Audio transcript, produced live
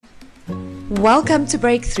Welcome to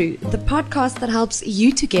Breakthrough, the podcast that helps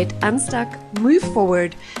you to get unstuck, move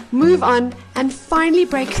forward, move on, and finally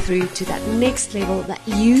break through to that next level that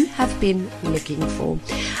you have been looking for.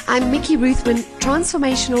 I'm Mickey Ruthman,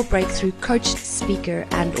 transformational breakthrough coach, speaker,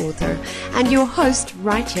 and author, and your host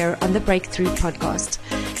right here on the Breakthrough podcast.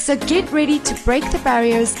 So get ready to break the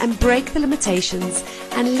barriers and break the limitations,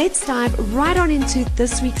 and let's dive right on into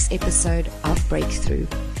this week's episode of Breakthrough.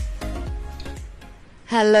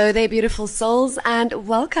 Hello there, beautiful souls, and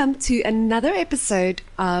welcome to another episode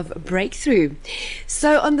of Breakthrough.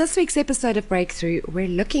 So on this week's episode of Breakthrough, we're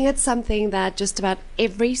looking at something that just about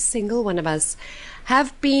every single one of us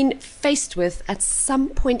have been faced with at some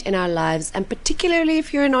point in our lives, and particularly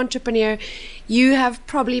if you're an entrepreneur, you have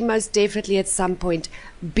probably most definitely at some point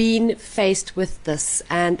been faced with this,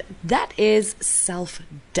 and that is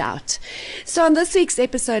self-doubt. So on this week's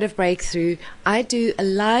episode of Breakthrough, I do a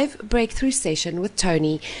live breakthrough session with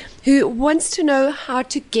Tony, who wants to know how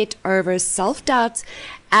to get over self-doubt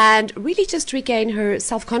and really just regain her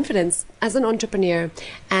self-confidence as an entrepreneur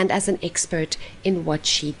and as an expert in what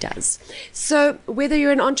she does. So whether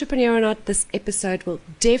you're an entrepreneur or not, this episode will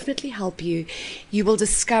definitely help you. You will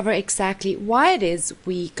discover exactly why it is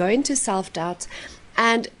we go into self-doubt,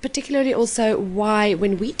 and particularly also why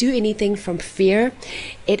when we do anything from fear,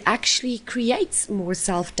 it actually creates more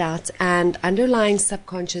self-doubt and underlying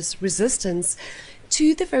subconscious resistance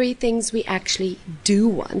to the very things we actually do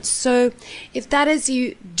want. So if that is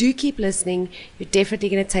you, do keep listening. You're definitely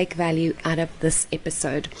going to take value out of this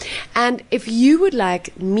episode. And if you would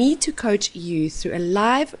like me to coach you through a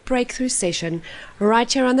live breakthrough session right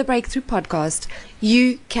here on the Breakthrough podcast,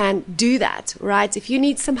 you can do that, right? If you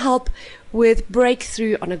need some help with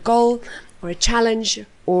breakthrough on a goal or a challenge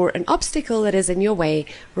or an obstacle that is in your way,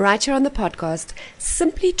 right here on the podcast,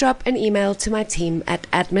 simply drop an email to my team at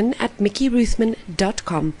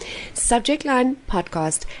admin@mickeyruthman.com, subject line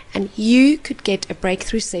podcast, and you could get a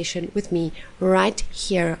breakthrough session with me right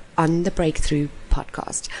here on the Breakthrough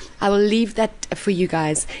podcast. I will leave that for you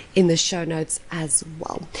guys in the show notes as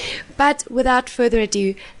well. But without further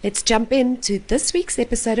ado, let's jump into this week's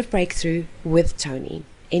episode of Breakthrough with Tony.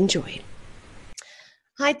 Enjoy.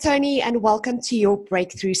 Hi, Tony, and welcome to your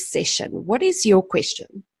breakthrough session. What is your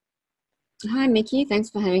question? Hi, Mickey.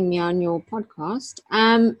 Thanks for having me on your podcast.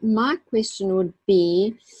 My question would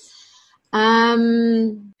be,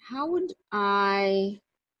 how would I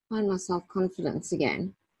find my self-confidence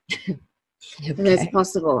again? If that's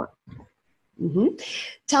possible. Mm-hmm.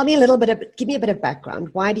 Tell me a little bit, give me a bit of background.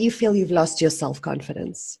 Why do you feel you've lost your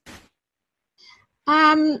self-confidence?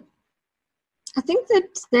 I think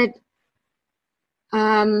that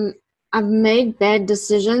I've made bad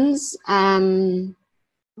decisions. And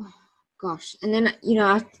then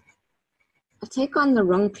I take on the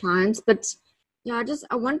wrong clients, but I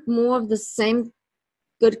want more of the same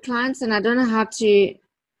good clients, and I don't know how to,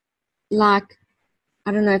 I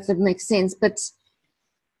don't know if it makes sense, but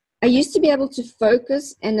I used to be able to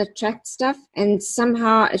focus and attract stuff, and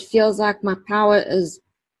somehow it feels like my power is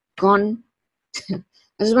gone. I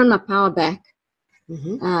just want my power back.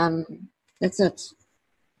 Mm-hmm. That's it.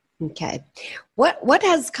 Okay. What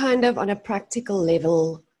has kind of on a practical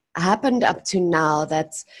level happened up to now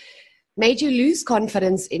that's made you lose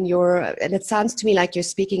confidence in and it sounds to me like you're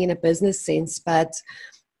speaking in a business sense, but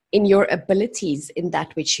in your abilities in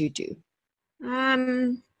that which you do?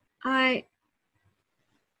 I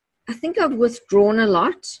think I've withdrawn a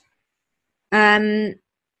lot. And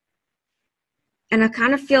I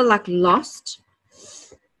kind of feel like lost.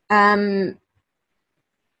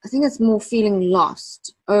 I think it's more feeling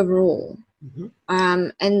lost overall. Mm-hmm.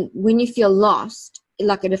 And when you feel lost,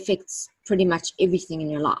 it affects pretty much everything in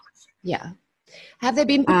your life. Yeah. Have there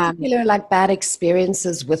been particular bad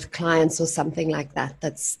experiences with clients or something like that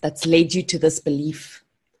that's led you to this belief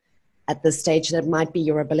at this stage that might be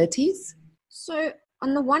your abilities? So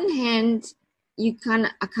on the one hand, I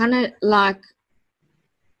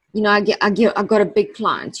got a big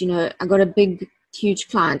client, I got a big huge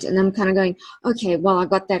client, and I'm kind of going, okay, well, I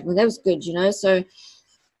got that one, that was good, so,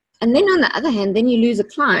 and then on the other hand, then you lose a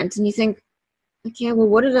client and you think, okay, well,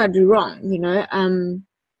 what did I do wrong?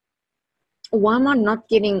 Why am I not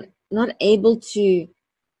able to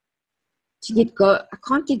I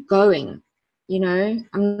can't get going,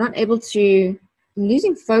 I'm not able I'm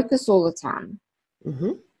losing focus all the time.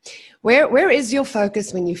 Mm-hmm. Where is your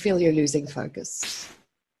focus when you feel you're losing focus?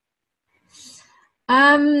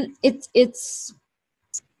 It's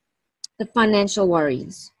the financial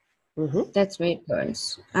worries. Mm-hmm. That's where it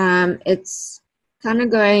goes. It's kind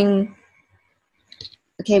of going,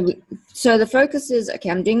 okay, so the focus is,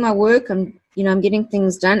 okay, I'm doing my work, I'm getting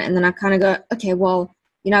things done, and then I kind of go, okay, well,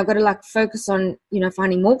 I've got to like focus on,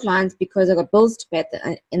 finding more clients because I've got bills to pay at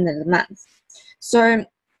the end of the month. So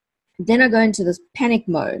then I go into this panic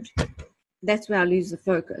mode. That's where I lose the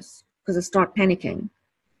focus because I start panicking.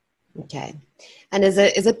 Okay. And is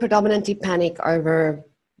it predominantly panic over,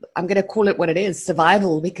 I'm going to call it what it is,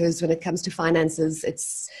 survival, because when it comes to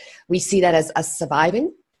finances, we see that as us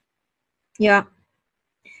surviving? Yeah.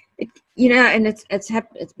 And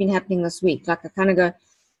it's been happening this week. Like I kind of go,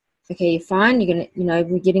 okay, you're fine. You're going to,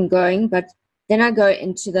 we're getting going. But then I go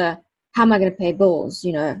into how am I going to pay bills?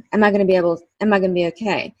 Am I going to be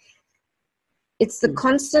okay? It's the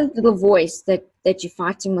constant little voice that you're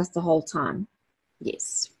fighting with the whole time.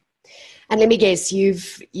 Yes. And let me guess,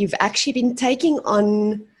 you've actually been taking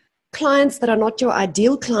on clients that are not your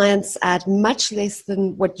ideal clients at much less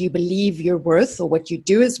than what you believe you're worth or what you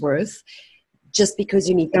do is worth, just because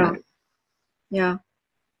you need the money. Yeah.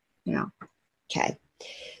 Okay.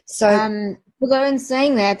 So, although in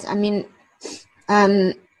saying that, I mean,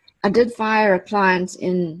 I did fire a client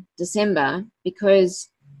in December because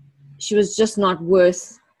she was just not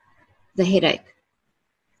worth the headache.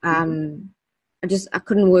 I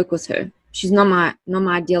couldn't work with her. She's not my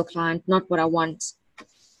ideal client, not what I want.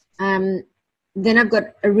 Then I've got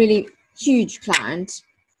a really huge client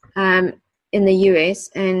in the US,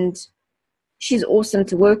 and she's awesome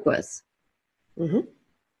to work with. Mm-hmm.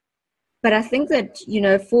 But I think that,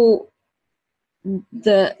 for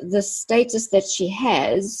the status that she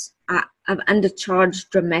has, I've undercharged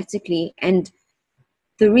dramatically. And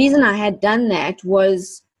the reason I had done that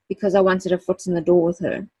was because I wanted a foot in the door with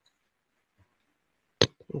her.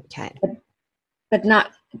 Okay. But now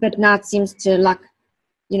it seems to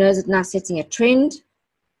is it now setting a trend?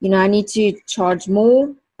 I need to charge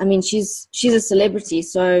more. I mean, she's a celebrity,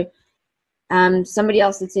 so somebody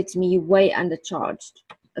else had said to me, "You're way undercharged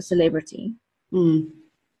a celebrity."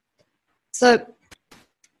 So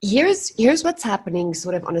here's what's happening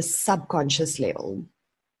sort of on a subconscious level.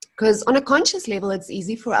 Because on a conscious level, it's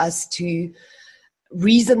easy for us to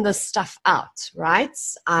reason this stuff out, right?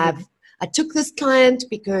 I took this client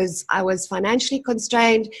because I was financially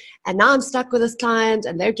constrained, and now I'm stuck with this client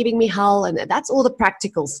and they're giving me hell, and that's all the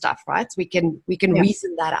practical stuff, right? We can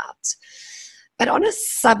reason that out. But on a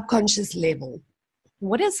subconscious level,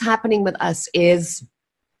 what is happening with us is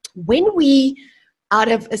when we,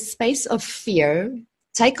 out of a space of fear,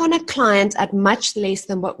 take on a client at much less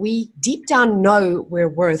than what we deep down know we're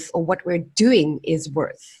worth or what we're doing is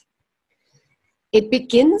worth, it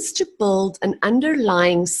begins to build an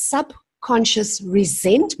underlying subconscious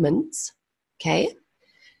resentment, okay?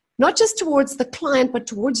 Not just towards the client, but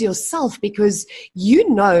towards yourself, because you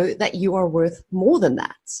know that you are worth more than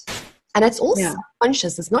that. And it's all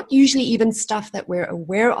subconscious. It's not usually even stuff that we're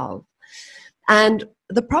aware of. And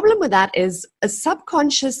the problem with that is a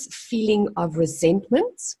subconscious feeling of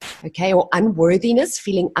resentment, okay, or unworthiness,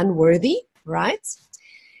 feeling unworthy, right,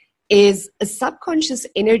 is a subconscious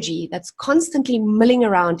energy that's constantly milling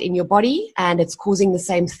around in your body, and it's causing the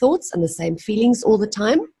same thoughts and the same feelings all the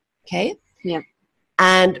time, okay? Yeah.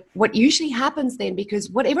 And what usually happens then, because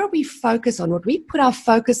whatever we focus on, what we put our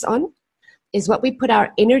focus on is what we put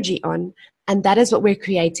our energy on, and that is what we're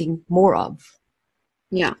creating more of.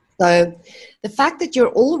 Yeah. So the fact that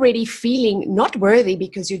you're already feeling not worthy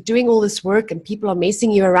because you're doing all this work and people are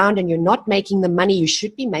messing you around and you're not making the money you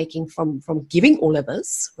should be making from giving all of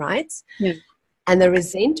this, right? Yeah. And the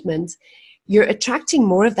resentment, you're attracting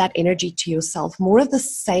more of that energy to yourself, more of the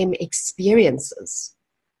same experiences.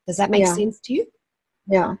 Does that make sense to you?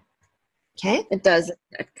 Yeah. Okay. It does.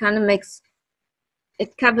 It kind of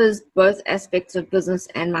it covers both aspects of business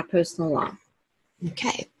and my personal life.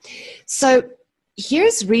 Okay. So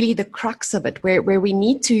here's really the crux of it, where we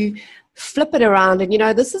need to flip it around.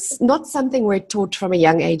 And, this is not something we're taught from a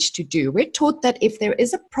young age to do. We're taught that if there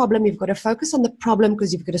is a problem, you've got to focus on the problem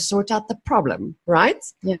because you've got to sort out the problem, right?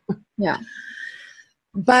 Yeah. Yeah.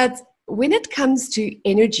 But when it comes to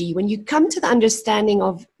energy, when you come to the understanding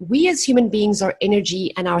of we as human beings are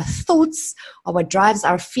energy, and our thoughts are what drives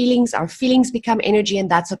our feelings become energy,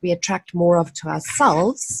 and that's what we attract more of to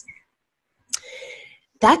ourselves.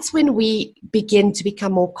 That's when we begin to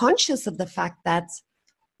become more conscious of the fact that,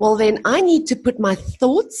 well, then I need to put my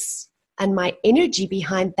thoughts and my energy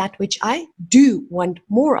behind that which I do want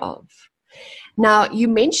more of. Now, you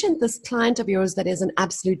mentioned this client of yours that is an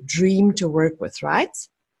absolute dream to work with, right?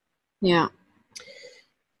 Yeah.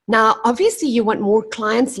 Now, obviously, you want more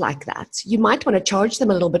clients like that. You might want to charge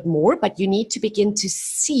them a little bit more, but you need to begin to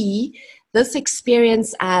see this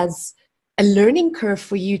experience as a learning curve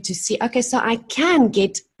for you to see, okay, so I can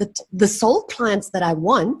get the soul clients that I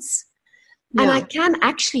want, and I can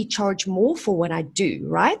actually charge more for what I do,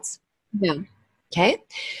 right? Yeah. Okay.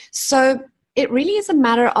 So it really is a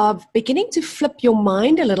matter of beginning to flip your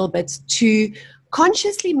mind a little bit to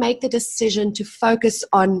consciously make the decision to focus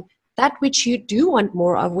on that which you do want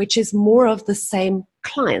more of, which is more of the same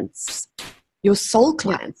clients, your soul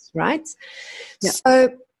clients, right? Yeah.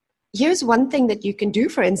 So here's one thing that you can do,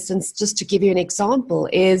 for instance, just to give you an example,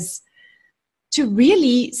 is to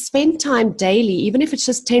really spend time daily, even if it's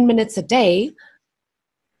just 10 minutes a day,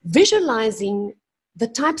 visualizing the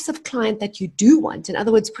types of client that you do want. In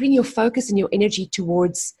other words, putting your focus and your energy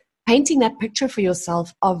towards painting that picture for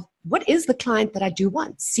yourself of what is the client that I do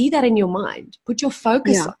want. See that in your mind. Put your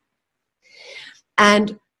focus on.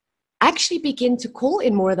 And actually begin to call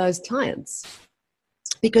in more of those clients.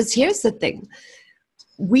 Because here's the thing.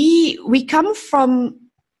 We come from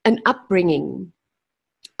an upbringing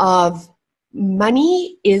of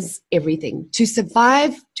money is everything. To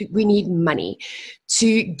survive, we need money.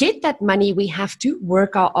 To get that money, we have to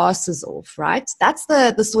work our asses off, right? That's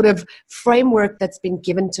the sort of framework that's been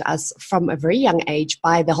given to us from a very young age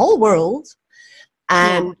by the whole world,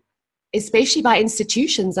 and especially by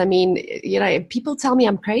institutions. I mean, people tell me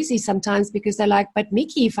I'm crazy sometimes because they're like, but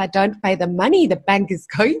Nikki, if I don't pay the money, the bank is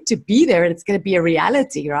going to be there and it's going to be a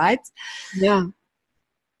reality, right? Yeah.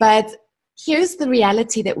 But here's the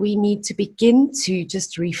reality that we need to begin to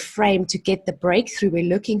just reframe to get the breakthrough we're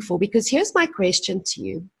looking for. Because here's my question to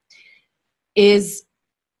you is,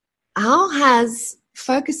 how has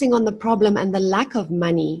focusing on the problem and the lack of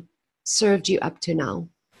money served you up to now?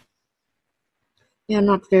 Yeah,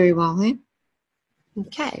 not very well, eh?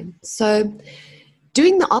 Okay, so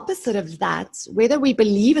doing the opposite of that, whether we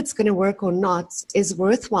believe it's going to work or not, is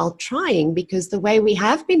worthwhile trying, because the way we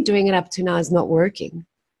have been doing it up to now is not working.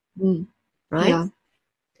 Right? Yeah.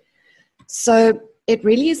 So it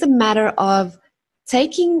really is a matter of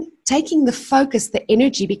taking the focus, the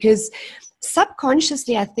energy, because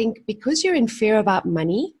subconsciously, I think, because you're in fear about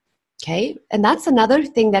money, okay, and that's another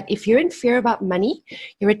thing, that if you're in fear about money,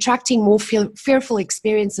 you're attracting more fearful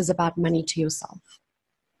experiences about money to yourself.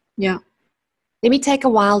 Yeah. Let me take a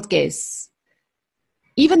wild guess.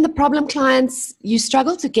 Even the problem clients, you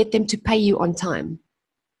struggle to get them to pay you on time.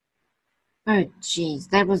 Oh, geez,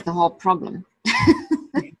 that was the whole problem.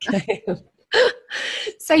 Okay.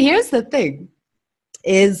 So here's the thing,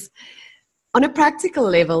 is on a practical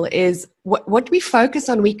level, is what we focus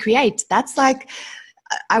on, we create. That's like,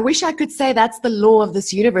 I wish I could say that's the law of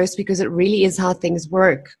this universe, because it really is how things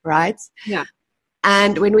work, right? Yeah.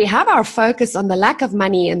 And when we have our focus on the lack of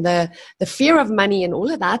money and the fear of money and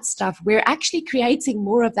all of that stuff, we're actually creating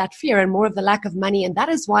more of that fear and more of the lack of money. And that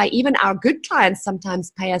is why even our good clients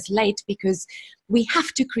sometimes pay us late, because we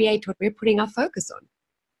have to create what we're putting our focus on.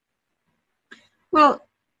 Well,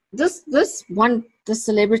 this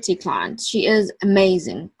celebrity client, she is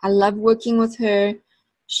amazing. I love working with her.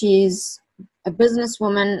 She's a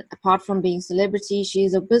businesswoman. Apart from being celebrity,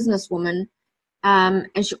 she's a businesswoman, and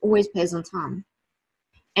she always pays on time.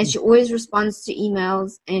 And she always responds to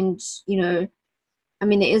emails, and, I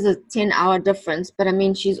mean, there is a 10-hour difference, but I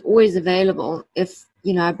mean, she's always available. If,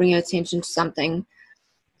 I bring her attention to something,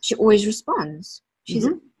 she always responds.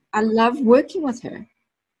 I love working with her.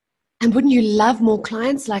 And wouldn't you love more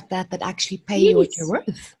clients like that actually pay you what you're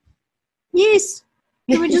worth? Yes.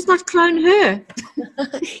 Can we just not clone her?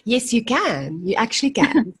 Yes, you can. You actually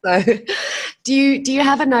can. So do you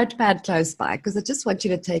have a notepad close by? Because I just want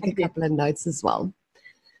you to take a couple of notes as well.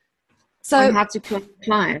 So on how to clone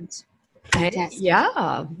clients.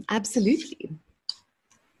 Yeah, absolutely.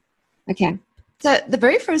 Okay. So the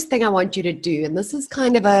very first thing I want you to do, and this is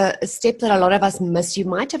kind of a step that a lot of us miss, you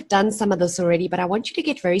might have done some of this already, but I want you to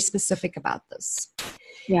get very specific about this.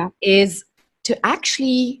 Yeah. Is to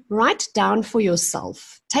actually write down for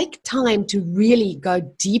yourself, take time to really go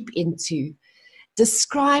deep into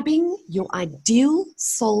describing your ideal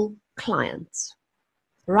soul client.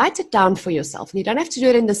 Write it down for yourself. And you don't have to do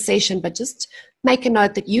it in the session, but just make a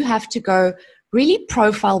note that you have to go really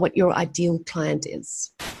profile what your ideal client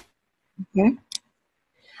is. Okay.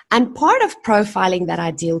 And part of profiling that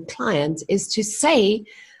ideal client is to say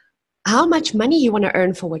how much money you want to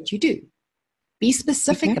earn for what you do. Be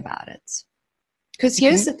specific about it. Because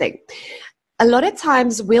here's the thing. A lot of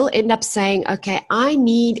times we'll end up saying, okay, I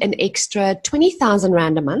need an extra 20,000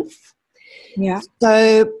 Rand a month. Yeah.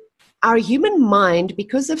 So our human mind,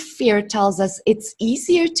 because of fear, tells us it's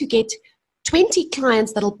easier to get 20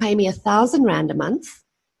 clients that'll pay me 1,000 Rand a month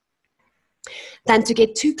than to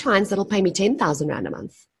get 2 clients that'll pay me 10,000 Rand a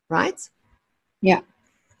month, right? Yeah.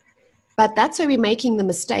 But that's where we're making the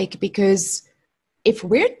mistake, because if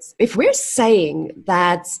we're saying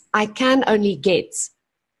that I can only get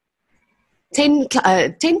 10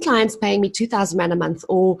 clients paying me 2,000 Rand a month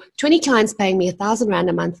or 20 clients paying me 1,000 Rand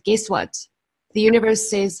a month, guess what? The universe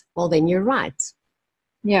says, well, then you're right.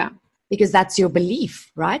 Yeah. Because that's your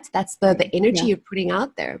belief, right? That's the energy you're putting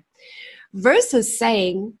out there. Versus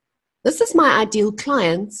saying, this is my ideal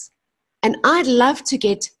client, and I'd love to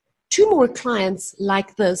get 2 more clients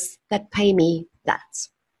like this that pay me that.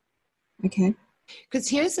 Okay. Because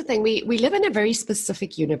here's the thing, we live in a very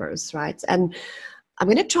specific universe, right? And I'm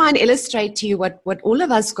going to try and illustrate to you what all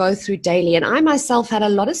of us go through daily. And I myself had a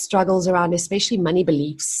lot of struggles around, especially money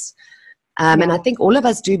beliefs. And I think all of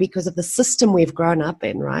us do because of the system we've grown up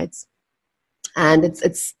in, right? And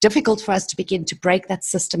it's difficult for us to begin to break that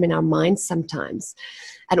system in our minds sometimes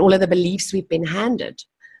and all of the beliefs we've been handed.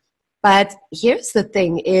 But here's the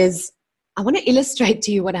thing is, I want to illustrate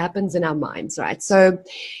to you what happens in our minds, right? So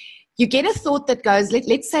you get a thought that goes,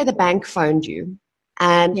 let's say the bank phoned you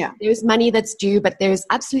and there's money that's due, but there's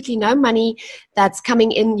absolutely no money that's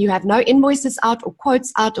coming in. You have no invoices out or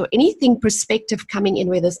quotes out or anything prospective coming in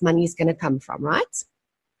where this money is going to come from, right?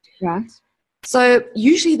 Right. So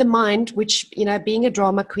usually the mind, which, being a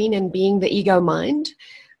drama queen and being the ego mind,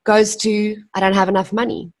 goes to, I don't have enough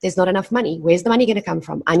money. There's not enough money. Where's the money going to come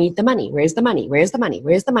from? I need the money. Where's the money? Where's the money?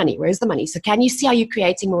 Where's the money? Where's the money? So can you see how you're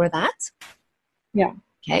creating more of that? Yeah.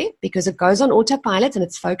 Okay. Because it goes on autopilot and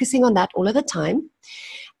it's focusing on that all of the time.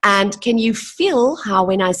 And can you feel how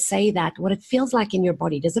when I say that, what it feels like in your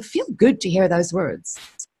body? Does it feel good to hear those words?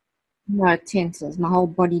 No, it tenses. My whole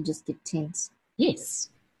body just gets tense. Yes.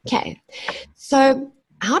 Okay. So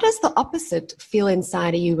how does the opposite feel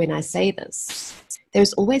inside of you when I say this?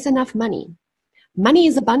 There's always enough money. Money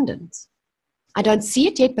is abundant. I don't see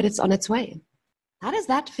it yet, but it's on its way. How does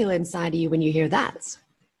that feel inside of you when you hear that?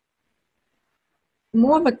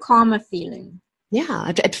 More of a calmer feeling.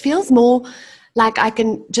 Yeah, it feels more like I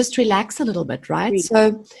can just relax a little bit, right? Breathe.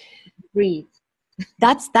 So breathe.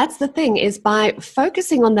 That's the thing, is by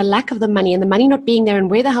focusing on the lack of the money and the money not being there and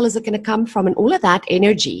where the hell is it going to come from, and all of that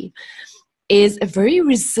energy is a very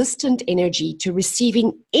resistant energy to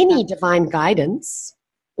receiving any divine guidance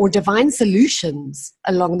or divine solutions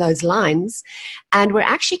along those lines. And we're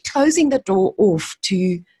actually closing the door off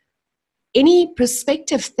to any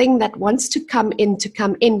prospective thing that wants to come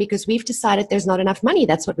in because we've decided there's not enough money.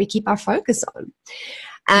 That's what we keep our focus on.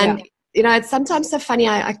 And it's sometimes so funny.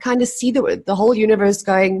 I kind of see the whole universe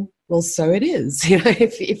going, well, so it is.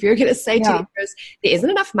 If you're going to say to the universe, there isn't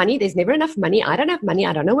enough money, there's never enough money, I don't have money,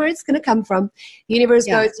 I don't know where it's going to come from. The universe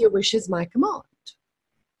goes, your wish is my command.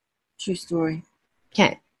 True story.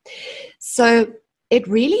 Okay. So it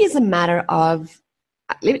really is a matter of,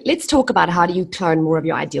 let's talk about how do you clone more of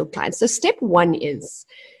your ideal clients. So step 1 is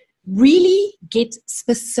really get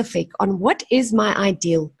specific on what is my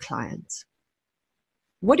ideal client.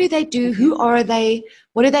 What do they do? Who are they?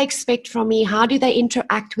 What do they expect from me? How do they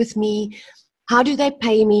interact with me? How do they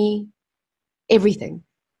pay me? Everything.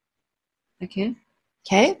 Okay.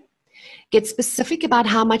 Get specific about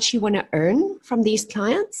how much you want to earn from these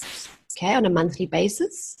clients, on a monthly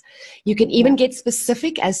basis. You can even get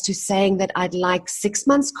specific as to saying that I'd like 6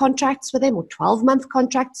 months contracts with them or 12-month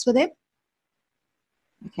contracts with them.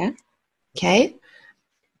 Okay.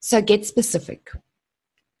 So get specific.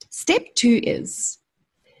 Step 2 is,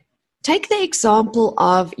 take the example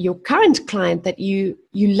of your current client that you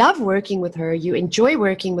love working with her, you enjoy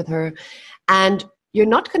working with her, and you're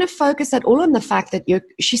not going to focus at all on the fact that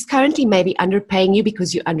she's currently maybe underpaying you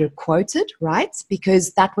because you underquoted, right?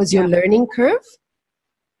 Because that was your learning curve.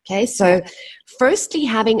 Okay, so firstly,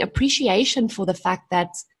 having appreciation for the fact that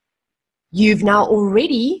you've now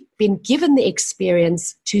already been given the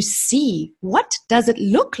experience to see what does it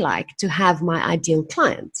look like to have my ideal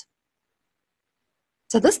client.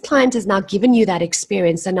 So this client has now given you that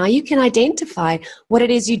experience, and now you can identify what it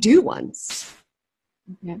is you do want.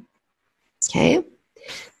 Okay.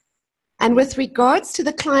 And with regards to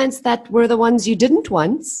the clients that were the ones you didn't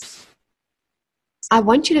want, I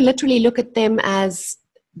want you to literally look at them as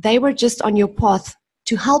they were just on your path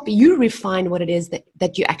to help you refine what it is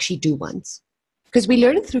that you actually do want. Because we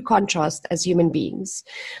learn through contrast as human beings.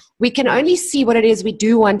 We can only see what it is we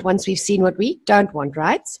do want once we've seen what we don't want,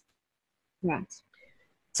 right? Right.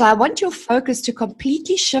 So I want your focus to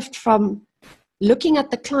completely shift from looking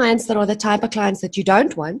at the clients that are the type of clients that you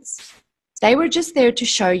don't want. They were just there to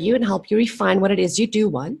show you and help you refine what it is you do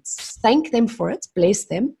want. Thank them for it, bless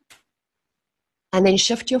them, and then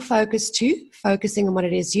shift your focus to focusing on what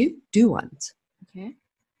it is you do want. Okay.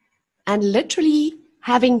 And literally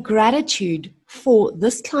having gratitude for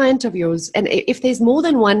this client of yours. And if there's more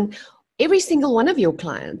than one, every single one of your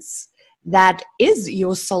clients that is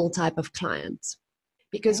your soul type of client.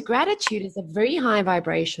 because gratitude is a very high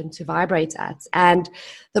vibration to vibrate at. And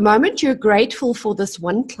the moment you're grateful for this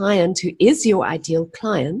one client who is your ideal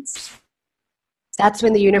client, that's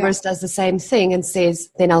when the universe does the same thing and says,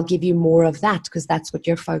 then I'll give you more of that because that's what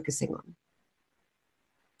you're focusing on.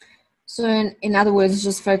 So in other words,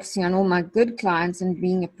 just focusing on all my good clients and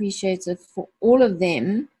being appreciative for all of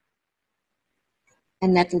them,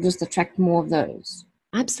 and that will just attract more of those.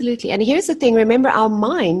 Absolutely. And here's the thing. Remember, our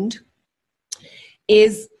mind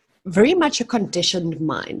is very much a conditioned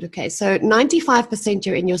mind. Okay, so 95%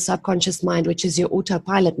 you're in your subconscious mind, which is your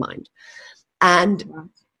autopilot mind. And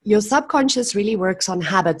your subconscious really works on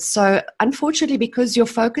habits. So unfortunately, because your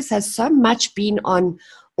focus has so much been on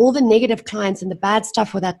all the negative clients and the bad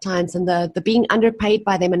stuff with that clients and the being underpaid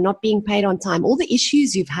by them and not being paid on time, all the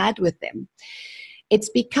issues you've had with them, it's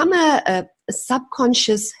become a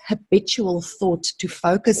subconscious habitual thought to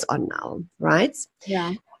focus on now, right?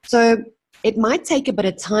 Yeah. So it might take a bit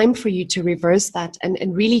of time for you to reverse that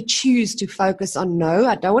and really choose to focus on, no,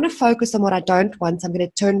 I don't want to focus on what I don't want. I'm going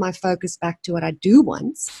to turn my focus back to what I do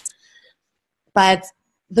want. But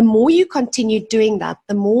the more you continue doing that,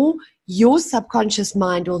 the more your subconscious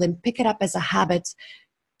mind will then pick it up as a habit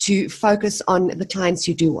to focus on the clients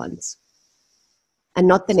you do want and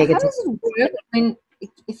not the negative. How does it work? I mean,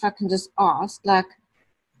 if I can just ask, like,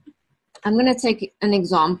 I'm going to take an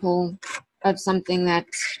example of something that,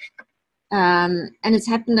 and it's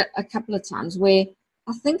happened a couple of times where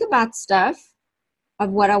I think about stuff of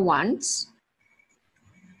what I want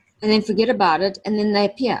and then forget about it and then they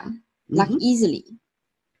appear like easily.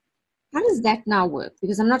 How does that now work?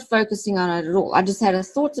 Because I'm not focusing on it at all. I just had a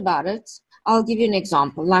thought about it. I'll give you an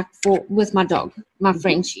example, like with my dog, my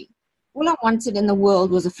Frenchie. All I wanted in the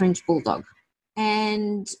world was a French bulldog.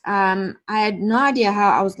 And I had no idea how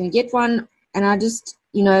I was going to get one. And I just,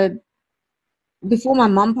 before my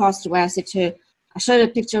mom passed away, I said to her, I showed her a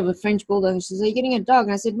picture of a French bulldog. And she said, are you getting a dog?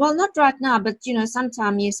 And I said, well, not right now, but,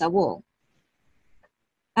 sometime, yes, I will.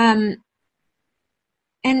 And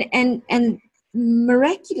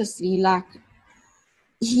miraculously, like,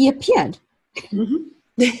 he appeared.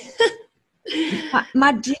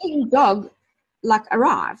 my dream dog, like,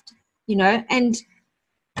 arrived, and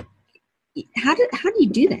how do you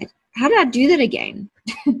do that? How do I do that again?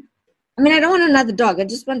 I mean, I don't want another dog. I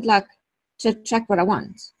just want, like, to attract what I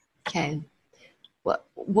want. Okay.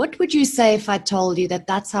 What would you say if I told you that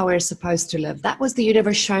that's how we're supposed to live? That was the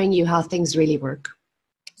universe showing you how things really work.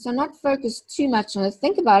 So not focus too much on it.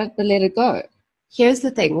 Think about it, but let it go. Here's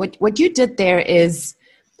the thing. What you did there is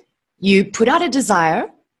you put out a desire.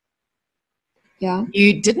 Yeah.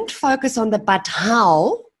 You didn't focus on the but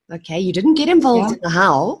how. Okay. You didn't get involved in the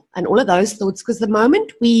how and all of those thoughts, because the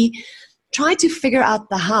moment we try to figure out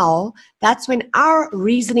the how, that's when our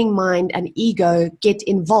reasoning mind and ego get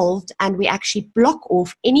involved and we actually block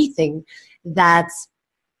off anything that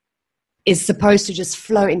is supposed to just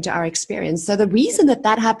flow into our experience. So the reason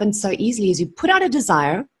that happens so easily is you put out a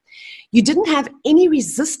desire. You didn't have any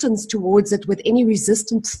resistance towards it with any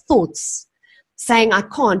resistant thoughts saying, I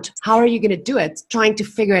can't, how are you going to do it? Trying to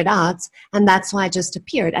figure it out. And that's why it just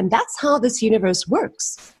appeared. And that's how this universe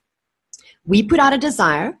works. We put out a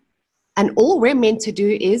desire and all we're meant to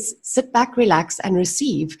do is sit back, relax and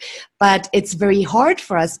receive. But it's very hard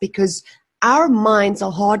for us because our minds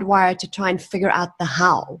are hardwired to try and figure out the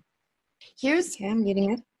how. I'm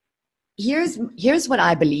getting it. Here's what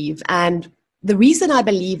I believe. And the reason I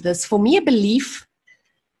believe this, for me, a belief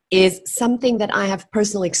is something that I have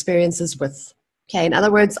personal experiences with. Okay. In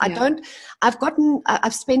other words,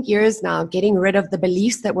 I've spent years now getting rid of the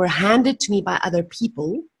beliefs that were handed to me by other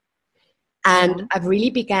people. And I've really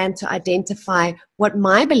began to identify what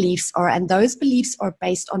my beliefs are. And those beliefs are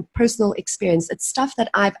based on personal experience. It's stuff that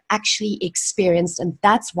I've actually experienced. And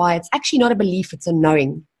that's why it's actually not a belief. It's a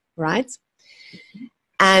knowing, right?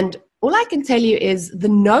 And all I can tell you is the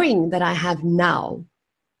knowing that I have now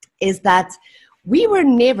is that we were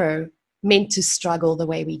never meant to struggle the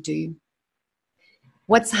way we do.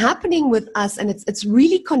 What's happening with us, and it's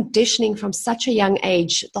really conditioning from such a young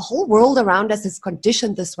age. The whole world around us is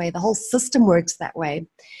conditioned this way. The whole system works that way.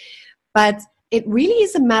 But it really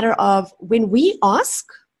is a matter of when we ask,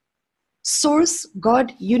 source,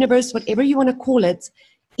 God, universe, whatever you want to call it,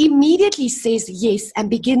 immediately says yes and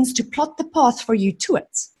begins to plot the path for you to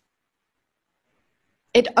it.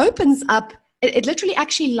 It opens up, it literally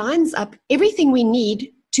actually lines up everything we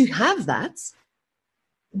need to have that.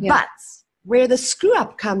 Yeah. But where the screw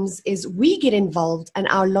up comes is we get involved and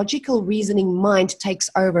our logical reasoning mind takes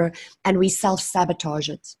over and we self-sabotage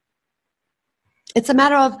it. It's a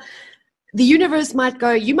matter of the universe might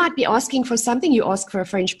go, you might be asking for something, you ask for a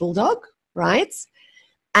French bulldog, right?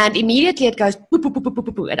 And immediately it goes, boop, boop, boop, boop,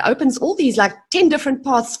 boop, boop. It opens all these like 10 different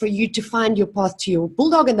paths for you to find your path to your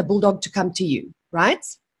bulldog and the bulldog to come to you, right?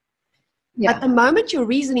 Yeah. But the moment your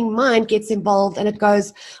reasoning mind gets involved and it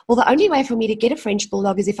goes, well, the only way for me to get a French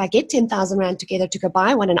bulldog is if I get 10,000 Rand together to go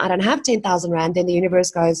buy one and I don't have 10,000 Rand, then the universe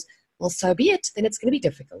goes, well, so be it. Then it's going to be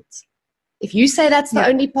difficult. If you say that's the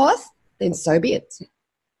only path, then so be it.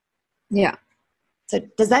 Yeah. So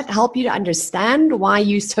does that help you to understand why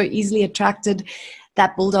you so easily attracted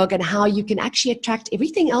that bulldog and how you can actually attract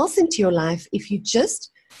everything else into your life if you just,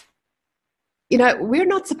 we're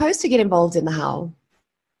not supposed to get involved in the how.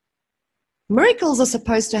 Miracles are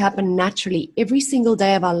supposed to happen naturally every single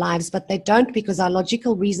day of our lives, but they don't because our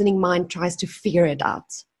logical reasoning mind tries to figure it out.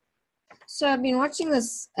 So I've been watching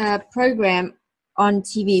this program on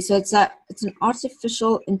TV. So it's an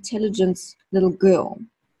artificial intelligence little girl.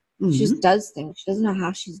 Mm-hmm. She just does things. She doesn't know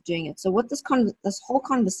how she's doing it. So what this whole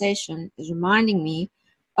conversation is reminding me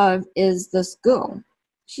of is this girl.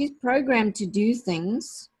 She's programmed to do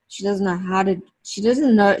things. She doesn't know how to, she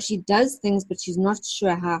does things, but she's not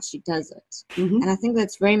sure how she does it. Mm-hmm. And I think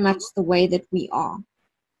that's very much the way that we are.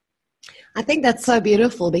 I think that's so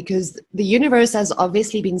beautiful because the universe has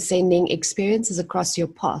obviously been sending experiences across your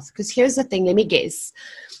path. Because here's the thing, let me guess.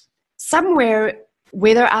 Somewhere,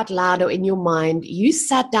 whether out loud or in your mind, you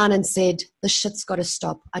sat down and said, the shit's got to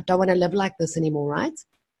stop. I don't want to live like this anymore, right?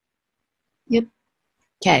 Yep.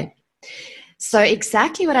 Okay. So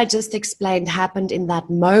exactly what I just explained happened in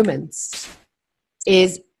that moment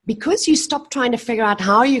is because you stopped trying to figure out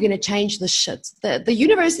how you're going to change the shit. The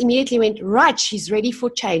universe immediately went, right, she's ready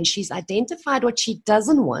for change. She's identified what she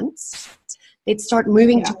doesn't want. Let's start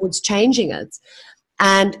moving towards changing it.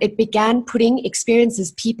 And it began putting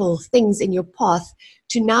experiences, people, things in your path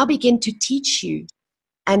to now begin to teach you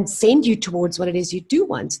and send you towards what it is you do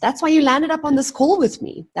want. That's why you landed up on this call with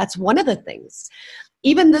me. That's one of the things.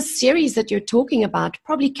 Even this series that you're talking about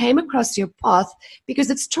probably came across your path because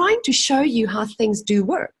it's trying to show you how things do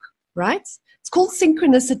work, right? It's called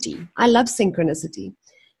synchronicity. I love synchronicity.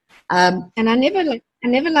 And I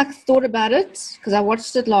never thought about it because I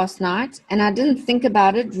watched it last night and I didn't think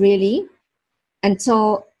about it really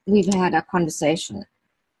until we've had our conversation.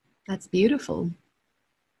 That's beautiful.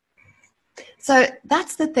 So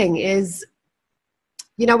that's the thing is,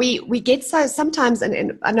 we get so sometimes,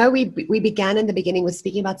 and I know we began in the beginning with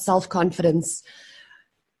speaking about self-confidence,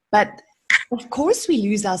 but of course we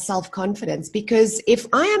lose our self-confidence because if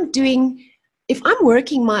I'm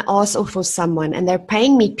working my ass off for someone and they're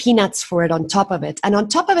paying me peanuts for it on top of it, and on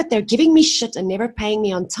top of it they're giving me shit and never paying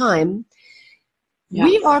me on time,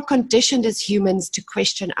 we are conditioned as humans to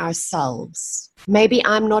question ourselves. Maybe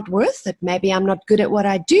I'm not worth it. Maybe I'm not good at what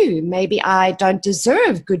I do. Maybe I don't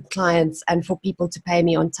deserve good clients and for people to pay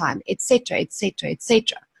me on time, etc., etc.,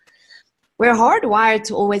 etc. We're hardwired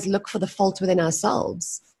to always look for the fault within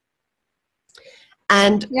ourselves.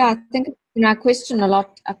 And I think I question a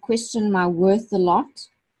lot. I question my worth a lot.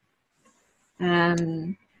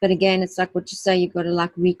 But again, it's like what you say. You've got to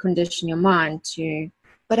recondition your mind to.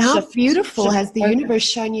 But how beautiful has the universe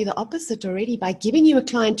shown you the opposite already by giving you a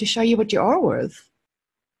client to show you what you are worth?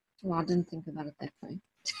 Well, I didn't think about it that way.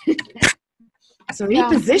 So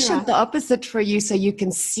reposition the opposite for you so you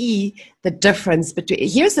can see the difference between.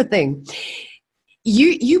 Here's the thing.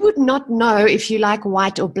 You would not know if you like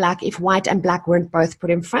white or black if white and black weren't both put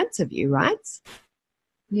in front of you, right?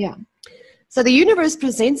 Yeah. So the universe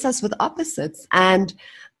presents us with opposites, and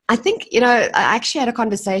I think, I actually had a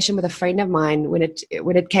conversation with a friend of mine when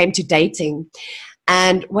it came to dating.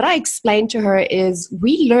 And what I explained to her is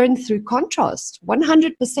we learn through contrast,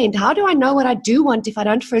 100%. How do I know what I do want if I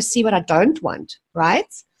don't first see what I don't want,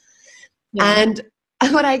 right? Yeah. And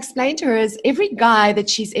what I explained to her is every guy that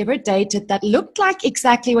she's ever dated that looked like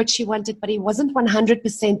exactly what she wanted, but he wasn't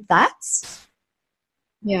 100% that.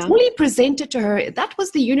 Yeah. All he presented to her, that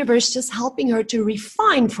was the universe just helping her to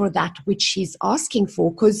refine for that which she's asking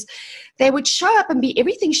for, because they would show up and be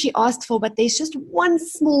everything she asked for, but there's just one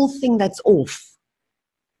small thing that's off.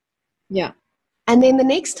 Yeah. And then the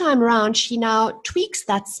next time around, she now tweaks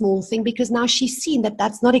that small thing because now she's seen that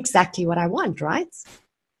that's not exactly what I want, right?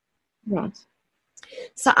 Right.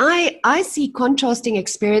 So I see contrasting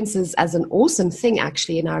experiences as an awesome thing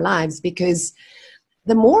actually in our lives, because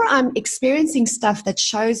the more I'm experiencing stuff that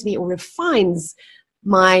shows me or refines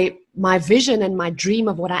my vision and my dream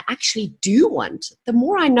of what I actually do want, the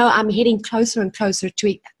more I know I'm heading closer and closer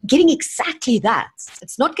to getting exactly that.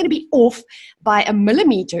 It's not going to be off by a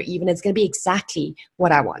millimeter even. It's going to be exactly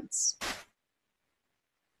what I want.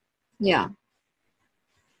 Yeah.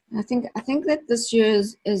 I think that this year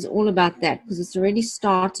is all about that because it's already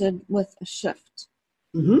started with a shift.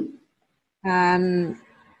 Mm-hmm.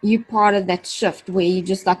 you part of that shift where you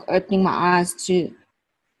just like opening my eyes to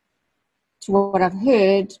what I've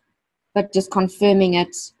heard, but just confirming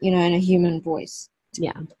it, in a human voice.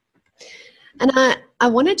 Yeah. And I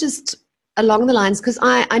want to just along the lines, because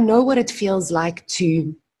I know what it feels like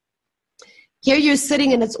to here you're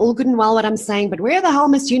sitting and it's all good and well what I'm saying, but where the hell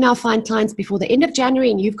must you now find clients before the end of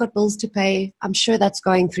January and you've got bills to pay? I'm sure that's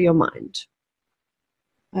going through your mind.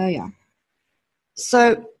 Oh, yeah.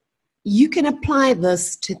 So you can apply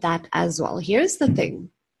this to that as well. Here's the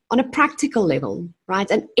thing. On a practical level,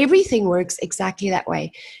 right? And everything works exactly that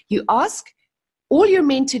way. You ask, all you're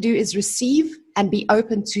meant to do is receive and be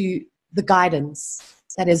open to the guidance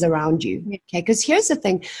that is around you. Okay, because here's the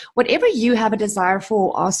thing. Whatever you have a desire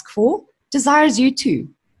for or ask for, desires you too.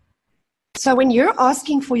 So when you're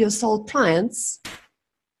asking for your soul clients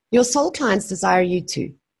desire you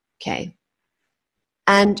too. Okay.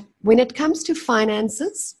 And when it comes to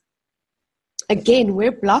finances, again,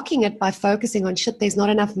 we're blocking it by focusing on there's not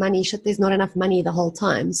enough money, there's not enough money the whole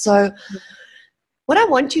time. So what I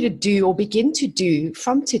want you to do or begin to do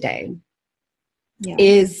from today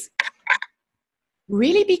is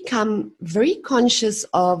really become very conscious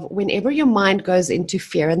of whenever your mind goes into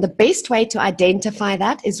fear. And the best way to identify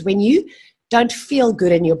that is when you don't feel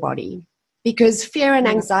good in your body. Because fear and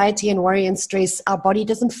anxiety and worry and stress, our body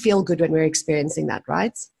doesn't feel good when we're experiencing that,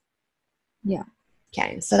 right? Yeah.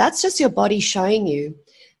 Okay, so that's just your body showing you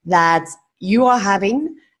that you are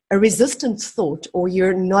having a resistant thought or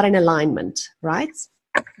you're not in alignment, right?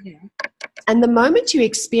 Yeah. And the moment you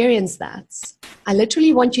experience that, I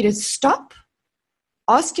literally want you to stop.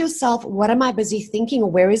 Ask yourself, what am I busy thinking, or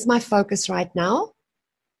where is my focus right now?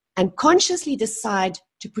 And consciously decide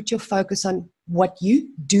to put your focus on what you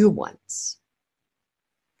do want.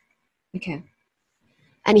 Okay.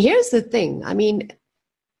 And here's the thing. I mean,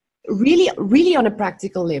 really, really on a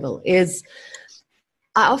practical level is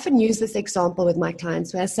I often use this example with my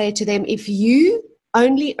clients where I say to them, if you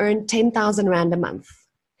only earn 10,000 Rand a month,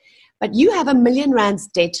 but you have R1 million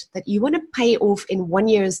debt that you want to pay off in 1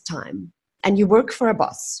 year's time, and you work for a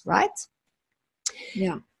boss, right?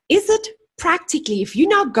 Yeah. Is it practically, if you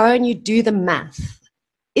now go and you do the math,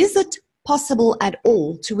 is it possible at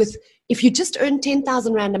all if you just earn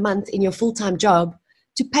 10,000 Rand a month in your full-time job,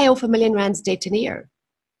 to pay off R1 million debt in a year?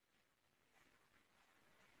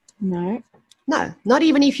 No. No, not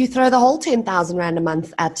even if you throw the whole 10,000 Rand a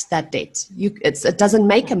month at that debt. It doesn't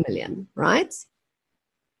make R1 million, right?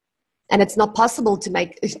 And it's not possible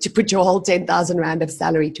to put your whole 10,000 Rand of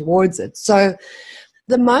salary towards it. So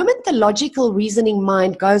the moment the logical reasoning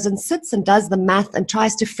mind goes and sits and does the math and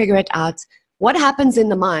tries to figure it out, what happens in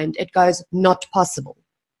the mind? It goes, not possible,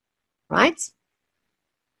 right?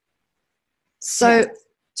 So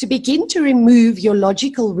to begin to remove your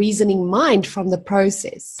logical reasoning mind from the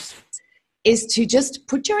process is to just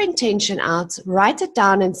put your intention out, write it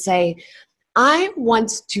down and say, I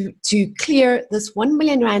want to clear this R1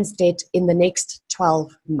 million debt in the next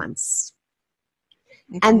 12 months.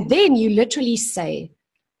 Okay. And then you literally say,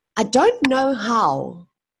 I don't know how,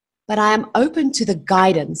 but I am open to the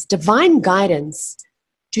guidance, divine guidance,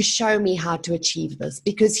 to show me how to achieve this.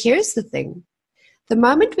 Because here's the thing. The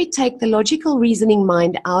moment we take the logical reasoning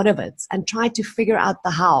mind out of it and try to figure out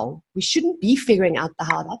the how, we shouldn't be figuring out the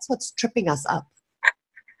how. That's what's tripping us up.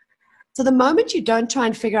 So the moment you don't try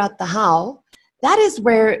and figure out the how, that is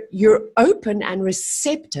where you're open and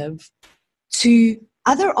receptive to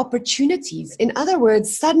other opportunities. In other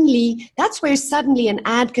words, that's where suddenly an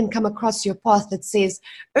ad can come across your path that says,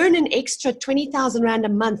 earn an extra 20,000 Rand a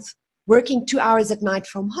month working 2 hours at night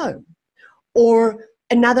from home. Or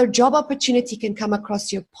another job opportunity can come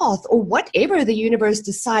across your path, or whatever the universe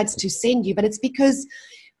decides to send you. But it's because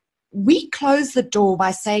we close the door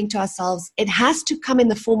by saying to ourselves, it has to come in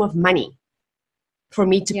the form of money for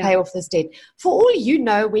me to pay off this debt. For all you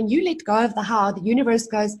know, when you let go of the how, the universe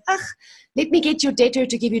goes, let me get your debtor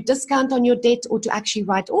to give you a discount on your debt or to actually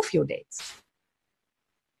write off your debts.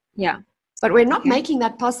 Yeah. But we're not making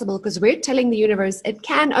that possible because we're telling the universe it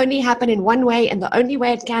can only happen in one way, and the only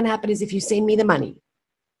way it can happen is if you send me the money.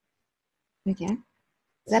 Okay.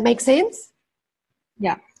 Does that make sense?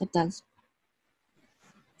 Yeah, it does.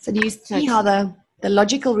 So do you see how the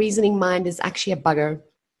logical reasoning mind is actually a bugger?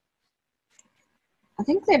 I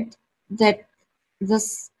think that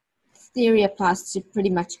this theory applies to pretty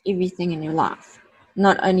much everything in your life,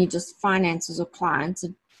 not only just finances or clients.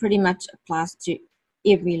 It pretty much applies to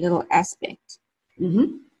every little aspect.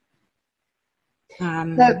 Mm-hmm.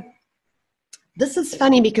 So this is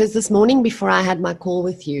funny because this morning before I had my call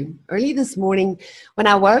with you, early this morning when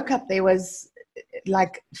I woke up, there was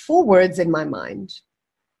like 4 words in my mind.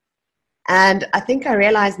 And I think I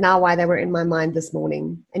realize now why they were in my mind this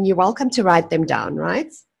morning. And you're welcome to write them down, right?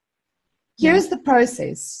 Here's the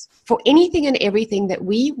process for anything and everything that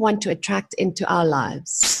we want to attract into our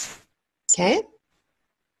lives. Okay?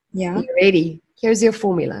 Yeah. Are you ready? Here's your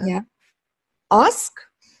formula. Yeah. Ask.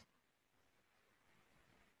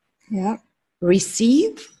 Yeah.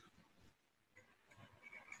 Receive.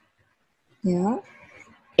 Yeah.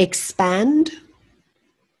 Expand.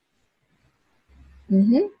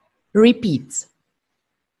 Mm-hmm. Repeat.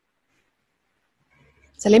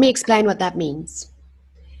 So let me explain what that means.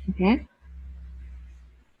 Okay.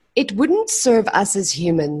 It wouldn't serve us as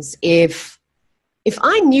humans if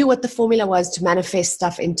I knew what the formula was to manifest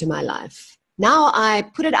stuff into my life. Now I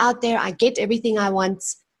put it out there, I get everything I want.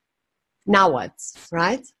 Now what,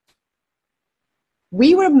 right?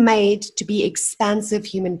 We were made to be expansive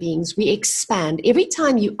human beings. We expand. Every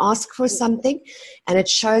time you ask for something and it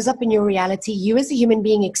shows up in your reality, you as a human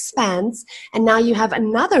being expands, and now you have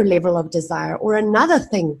another level of desire or another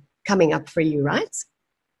thing coming up for you, right?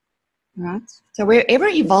 Right. So we're ever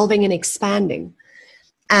evolving and expanding.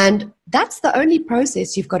 And that's the only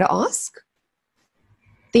process. You've got to ask.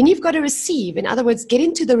 Then you've got to receive. In other words, get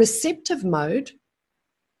into the receptive mode,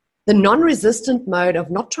 the non-resistant mode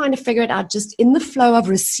of not trying to figure it out, just in the flow of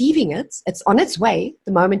receiving it. It's on its way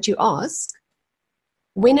the moment you ask.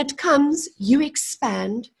 When it comes, you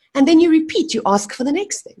expand, and then you repeat. You ask for the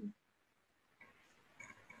next thing.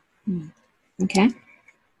 Okay.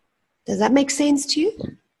 Does that make sense to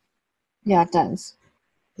you? Yeah, it does.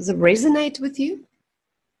 Does it resonate with you?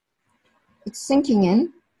 It's sinking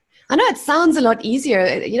in. I know it sounds a lot easier.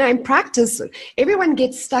 You know, in practice, everyone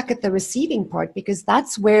gets stuck at the receiving part because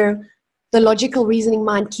that's where the logical reasoning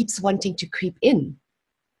mind keeps wanting to creep in.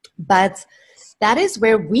 But that is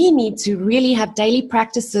where we need to really have daily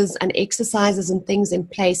practices and exercises and things in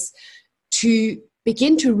place to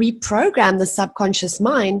begin to reprogram the subconscious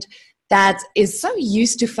mind that is so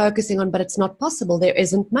used to focusing on, but it's not possible. There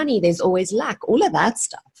isn't money. There's always lack, all of that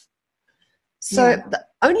stuff. So the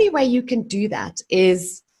only way you can do that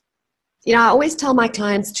is, you know, I always tell my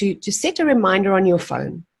clients to set a reminder on your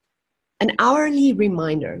phone, an hourly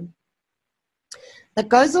reminder that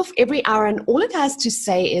goes off every hour, and all it has to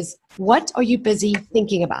say is, what are you busy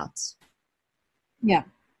thinking about? Yeah.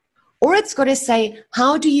 Or it's got to say,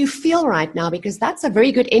 how do you feel right now? Because that's a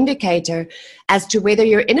very good indicator as to whether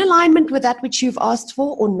you're in alignment with that which you've asked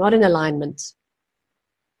for or not in alignment.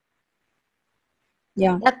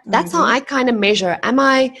 Yeah. That's how I kind of measure. Am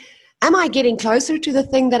I getting closer to the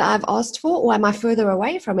thing that I've asked for, or am I further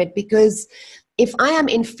away from it? Because if I am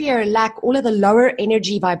in fear, lack, all of the lower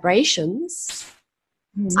energy vibrations,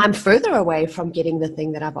 I'm further away from getting the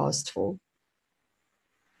thing that I've asked for.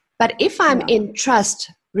 But if I'm in trust,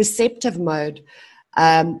 receptive mode,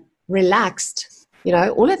 relaxed, you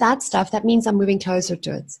know, all of that stuff, that means I'm moving closer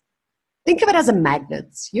to it. Think of it as a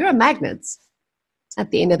magnet. You're a magnet at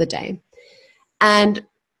the end of the day. And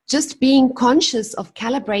just being conscious of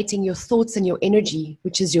calibrating your thoughts and your energy,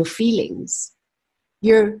 which is your feelings,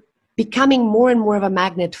 you're becoming more and more of a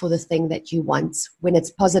magnet for the thing that you want when it's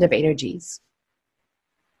positive energies.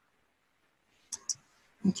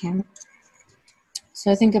 Okay.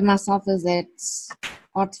 So I think of myself as that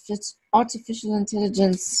artificial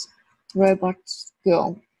intelligence robot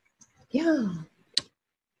girl. Yeah.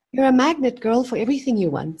 You're a magnet, girl, for everything you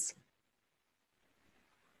want.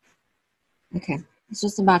 Okay. It's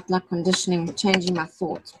just about like conditioning, changing my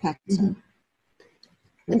thought pattern.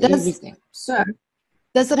 And Everything. So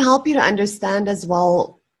does it help you to understand as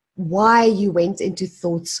well why you went into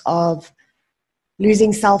thoughts of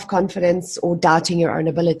losing self-confidence or doubting your own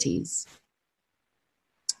abilities?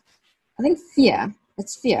 I think fear.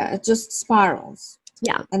 It's fear. It just spirals.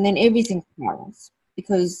 Yeah. And then everything spirals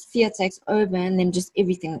because fear takes over, and then just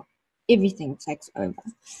everything takes over.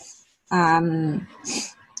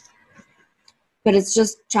 But it's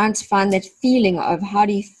just trying to find that feeling of how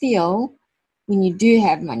do you feel when you do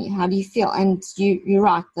have money? How do you feel? And you're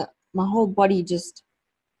right, that my whole body just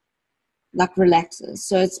like relaxes.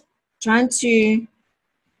 So it's trying to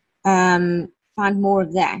find more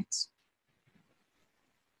of that.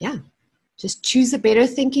 Yeah. Just choose a better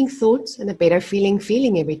thinking thought and a better feeling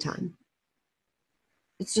every time.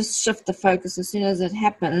 It's just shift the focus. As soon as it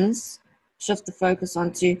happens, shift the focus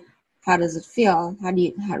onto how does it feel?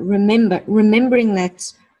 Remembering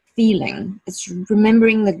that feeling. It's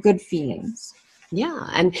remembering the good feelings. Yeah.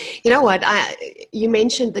 And you know what? You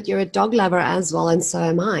mentioned that you're a dog lover as well, and so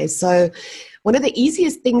am I. So one of the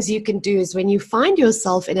easiest things you can do is when you find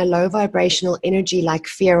yourself in a low vibrational energy like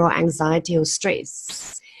fear or anxiety or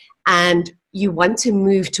stress, and you want to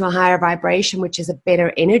move to a higher vibration, which is a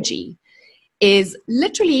better energy, is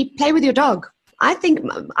literally play with your dog. I think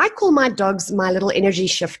I call my dogs my little energy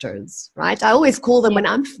shifters, right? I always call them when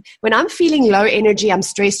I'm feeling low energy, I'm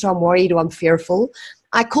stressed or I'm worried or I'm fearful.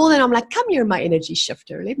 I call them, I'm like, come here, my energy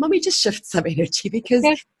shifter. Let mommy just shift some energy, because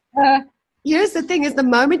here's the thing is the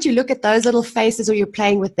moment you look at those little faces or you're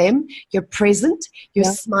playing with them, you're present, you're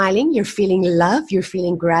smiling, you're feeling love, you're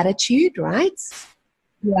feeling gratitude, right?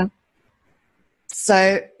 Yeah.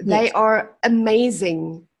 So they are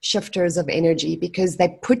amazing shifters of energy, because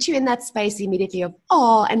they put you in that space immediately of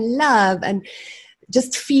awe and love and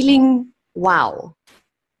just feeling wow.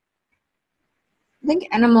 I think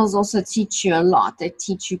animals also teach you a lot. They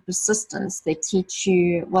teach you persistence. They teach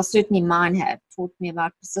you, well, certainly mine have taught me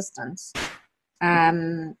about persistence.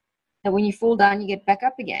 That when you fall down, you get back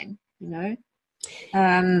up again, you know.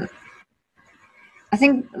 I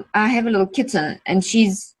think I have a little kitten, and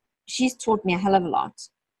she's taught me a hell of a lot,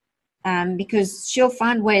 because she'll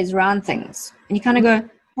find ways around things. And you kind of go,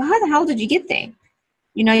 well, how the hell did you get there?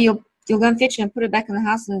 You know, you'll go and fetch her and put her back in the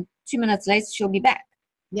house, and 2 minutes later, she'll be back.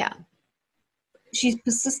 Yeah. She's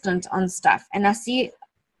persistent on stuff. And I see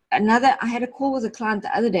I had a call with a client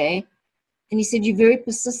the other day, and he said, you're very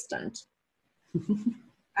persistent.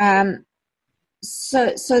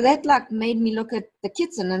 So that like made me look at the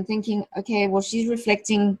kitten and thinking, okay, well, she's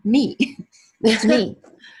reflecting me to me.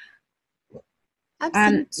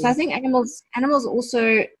 So I think animals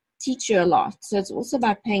also teach you a lot. So it's also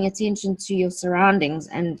about paying attention to your surroundings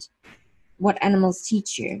and what animals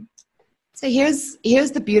teach you. So here's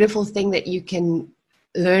the beautiful thing that you can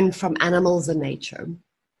learn from animals and nature.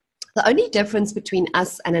 The only difference between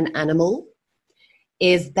us and an animal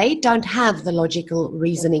is they don't have the logical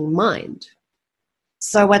reasoning mind.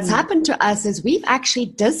 So what's happened to us is we've actually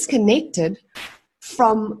disconnected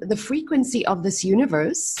from the frequency of this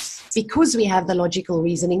universe because we have the logical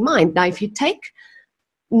reasoning mind. Now, if you take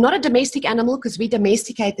not a domestic animal, because we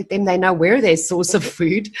domesticated them, they know where their source of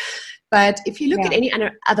food. But if you look at any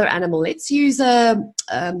other animal, let's use a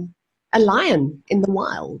lion in the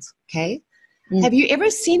wild, okay? Have you ever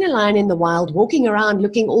seen a lion in the wild walking around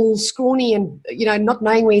looking all scrawny and, you know, not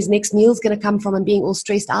knowing where his next meal is going to come from and being all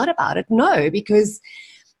stressed out about it? No, because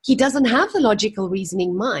he doesn't have the logical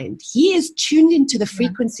reasoning mind. He is tuned into the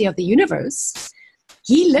frequency of the universe.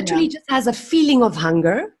 He literally just has a feeling of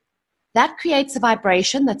hunger. That creates a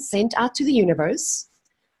vibration that's sent out to the universe.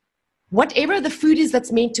 Whatever the food is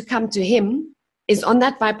that's meant to come to him is on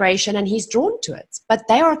that vibration, and he's drawn to it. But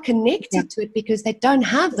they are connected to it because they don't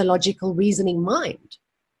have the logical reasoning mind.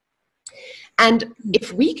 And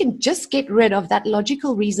if we can just get rid of that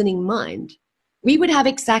logical reasoning mind, we would have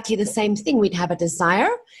exactly the same thing. We'd have a desire.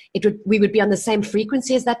 We would be on the same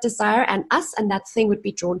frequency as that desire, and us and that thing would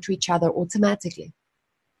be drawn to each other automatically.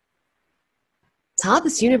 It's how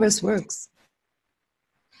this universe works.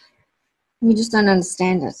 We just don't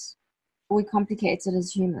understand it. We complicate it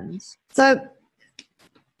as humans. So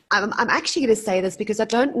I'm actually going to say this because I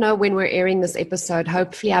don't know when we're airing this episode.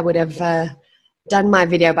 Hopefully I would have done my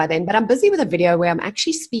video by then, but I'm busy with a video where I'm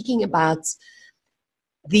actually speaking about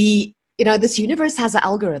this universe has an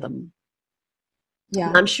algorithm. Yeah.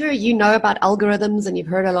 And I'm sure you know about algorithms and you've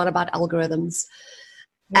heard a lot about algorithms.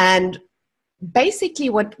 And basically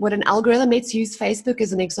what an algorithm, let's use Facebook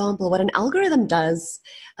as an example. What an algorithm does,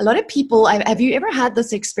 a lot of people, have you ever had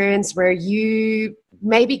this experience where you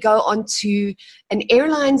maybe go onto an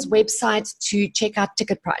airline's website to check out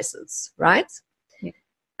ticket prices, right? Yeah.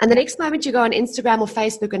 And the next moment you go on Instagram or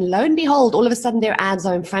Facebook and lo and behold, all of a sudden their ads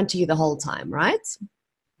are in front of you the whole time, right?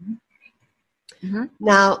 Mm-hmm.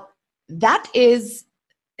 Now,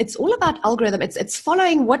 it's all about algorithm. It's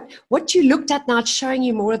following what you looked at now. It's showing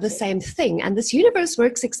you more of the same thing. And this universe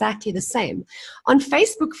works exactly the same. On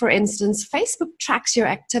Facebook, for instance, Facebook tracks your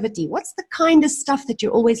activity. What's the kind of stuff that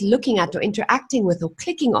you're always looking at or interacting with or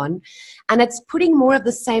clicking on? And it's putting more of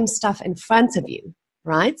the same stuff in front of you,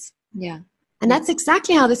 right? Yeah. And that's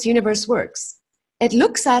exactly how this universe works. It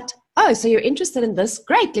looks at, oh, so you're interested in this?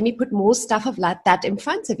 Great. Let me put more stuff of that in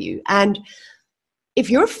front of you. And if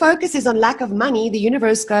your focus is on lack of money, the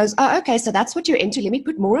universe goes, oh, okay, so that's what you're into. Let me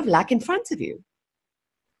put more of lack in front of you.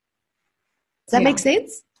 Does that make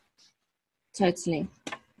sense? Totally.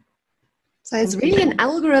 So it's really an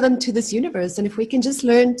algorithm to this universe. And if we can just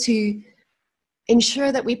learn to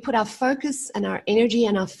ensure that we put our focus and our energy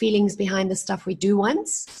and our feelings behind the stuff we do want,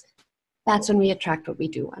 that's when we attract what we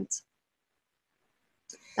do want.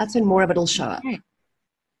 That's when more of it will show up.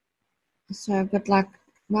 So, but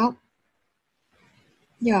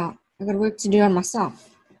yeah, I got work to do on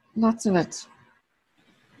myself. Lots of it.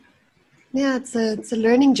 Yeah, it's a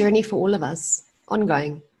learning journey for all of us,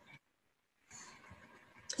 ongoing.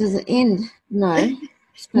 Does it end? No.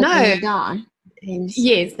 But when No. you die,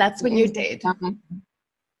 Yes, that's when you're dead. die.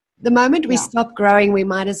 The moment we Yeah. stop growing, we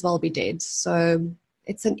might as well be dead. So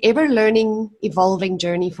it's an ever learning, evolving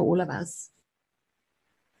journey for all of us.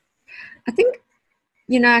 I think,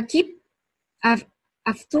 I've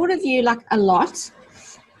thought of you like a lot,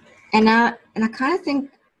 and I kind of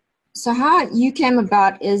think, so how you came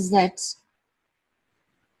about is that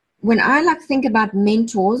when I like think about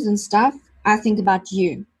mentors and stuff, I think about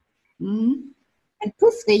you, and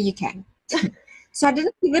poof, there you came. So I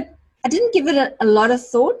didn't give it a lot of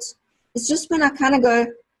thought. It's just when I kind of go,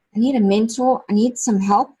 I need a mentor, I need some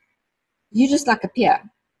help, you just like appear.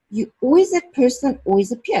 You always that person that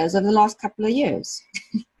always appears over the last couple of years.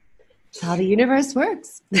 It's how the universe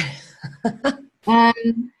works.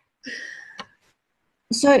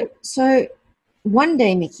 So one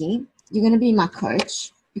day, Mickey, you're going to be my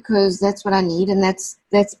coach, because that's what I need, and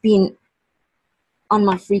that's been on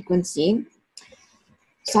my frequency.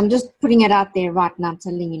 So I'm just putting it out there right now,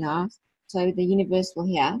 telling you now, so the universe will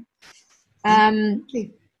hear.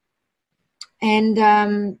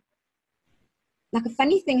 Like a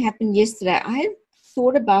funny thing happened yesterday. I had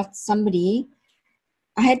thought about somebody.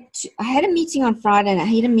 I had a meeting on Friday and I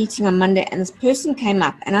had a meeting on Monday, and this person came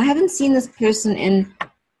up, and I haven't seen this person in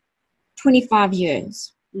 25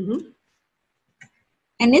 years. Mm-hmm.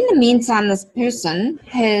 And in the meantime, this person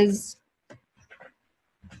has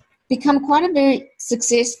become quite a very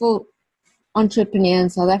successful entrepreneur in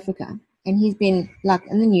South Africa. And he's been like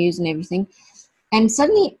in the news and everything. And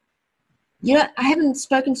suddenly, I haven't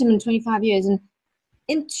spoken to him in 25 years. And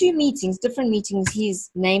in two meetings, different meetings,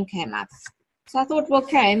 his name came up. So I thought, well,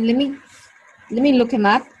 okay, let me look him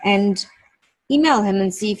up and email him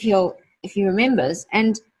and see if he remembers.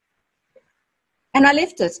 And I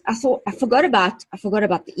left it. I thought I forgot about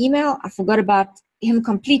the email. I forgot about him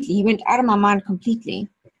completely. He went out of my mind completely.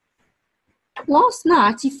 Last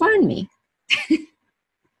night he phoned me.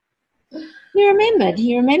 He remembered,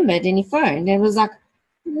 and he phoned. And it was like,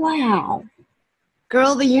 wow.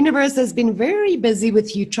 Girl, the universe has been very busy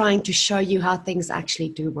with you, trying to show you how things actually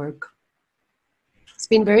do work. It's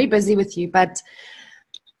been very busy with you, but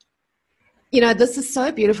this is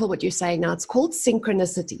so beautiful what you're saying now. It's called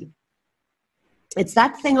synchronicity. It's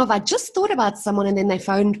that thing of, I just thought about someone and then they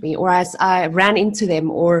phoned me, or I ran into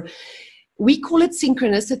them, or we call it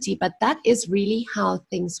synchronicity, but that is really how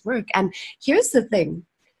things work. And here's the thing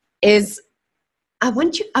is, I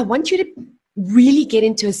want you to really get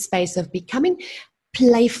into a space of becoming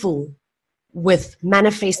playful with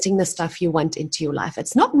manifesting the stuff you want into your life.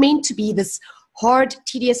 It's not meant to be this hard,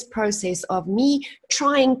 tedious process of me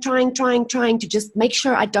trying to just make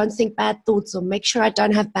sure I don't think bad thoughts or make sure I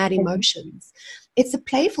don't have bad emotions. It's a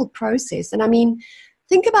playful process. And I mean,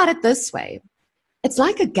 think about it this way. It's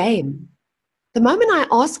like a game. The moment I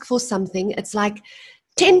ask for something, it's like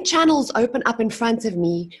 10 channels open up in front of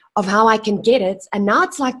me of how I can get it. And now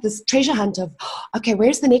it's like this treasure hunt of, okay,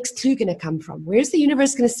 where's the next clue going to come from? Where's the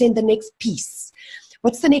universe going to send the next piece?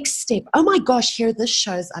 What's the next step? Oh my gosh, here this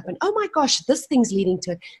shows up. And oh my gosh, this thing's leading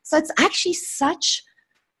to it. So it's actually such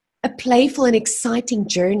a playful and exciting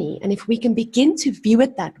journey. And if we can begin to view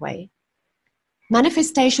it that way,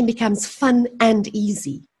 manifestation becomes fun and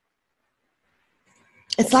easy.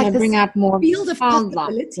 It's like this bring out more field of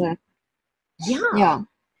possibility. Yeah.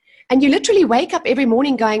 And you literally wake up every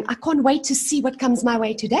morning going, I can't wait to see what comes my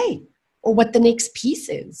way today or what the next piece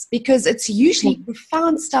is, because it's usually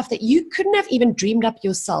profound stuff that you couldn't have even dreamed up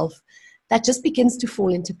yourself that just begins to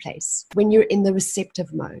fall into place when you're in the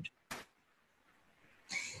receptive mode.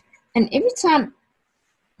 And every time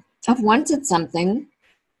I've wanted something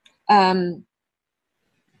that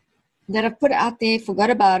I've put out there, forgot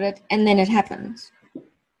about it, and then it happens.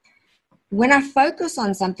 When I focus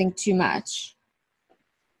on something too much,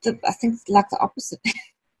 I think it's like the opposite.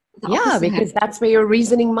 Because that's where your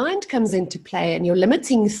reasoning mind comes into play and your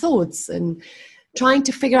limiting thoughts and trying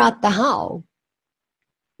to figure out the how.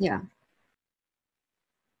 Yeah.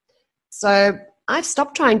 So I've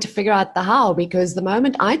stopped trying to figure out the how, because the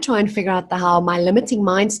moment I try and figure out the how, my limiting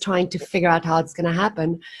mind's trying to figure out how it's going to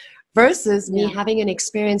happen, versus me having an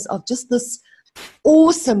experience of just this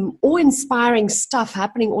awesome, awe-inspiring stuff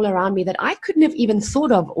happening all around me that I couldn't have even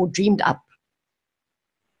thought of or dreamed up.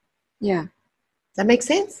 Yeah. Does that make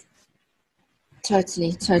sense?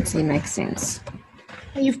 Totally makes sense.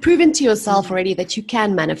 You've proven to yourself already that you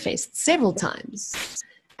can manifest several times.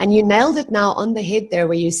 And you nailed it now on the head there,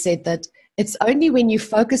 where you said that it's only when you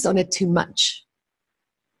focus on it too much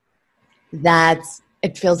that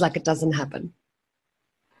it feels like it doesn't happen.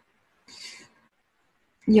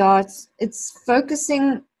 Yeah, it's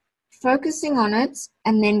focusing on it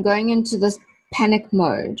and then going into this panic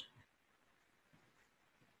mode.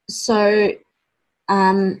 So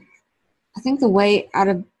I think the way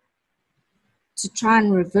to try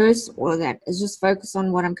and reverse all of that is just focus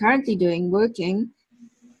on what I'm currently doing, working,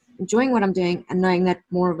 enjoying what I'm doing, and knowing that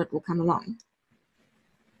more of it will come along.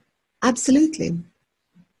 Absolutely.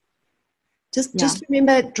 Just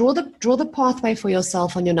remember, draw the pathway for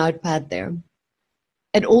yourself on your notepad there.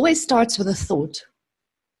 It always starts with a thought.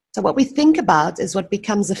 So what we think about is what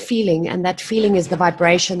becomes a feeling, and that feeling is the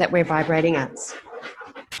vibration that we're vibrating at.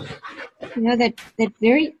 You know,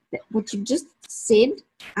 what you just said,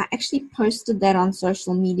 I actually posted that on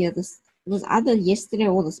social media. It was either yesterday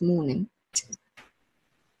or this morning.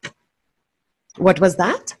 What was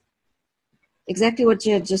that? Exactly what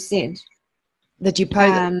you had just said. That you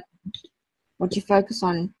posted? What you focus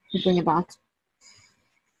on, you bring about.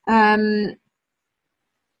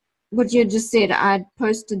 What you just said, I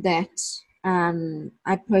posted that.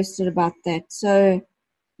 I posted about that. So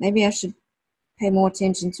maybe I should pay more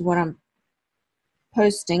attention to what I'm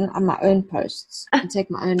posting on my own posts and take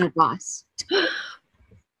my own advice.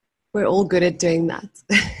 We're all good at doing that.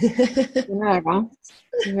 You know, right?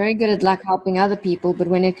 You're very good at like helping other people, but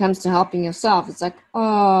when it comes to helping yourself, it's like,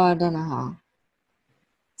 oh, I don't know how.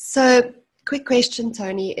 So, quick question,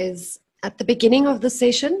 Tony, is at the beginning of the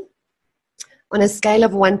session, on a scale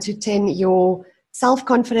of 1 to 10, your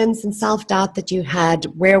self-confidence and self-doubt that you had,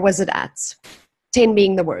 where was it at? 10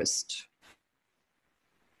 being the worst.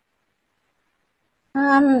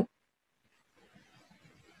 I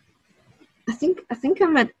think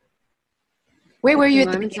I'm at. Where were you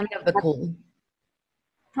at the beginning of the call?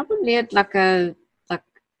 Probably at like a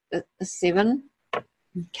 7.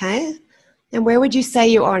 Okay. And where would you say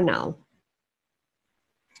you are now?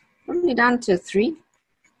 Probably down to a 3.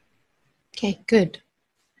 Okay, good.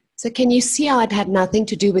 So can you see how it had nothing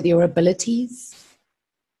to do with your abilities?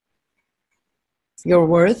 Your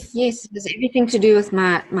worth? Yes, it has everything to do with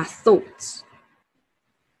my thoughts.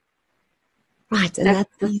 Right, and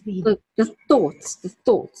that's easy. The thoughts, the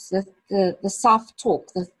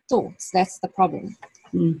self-talk, the thoughts, that's the problem.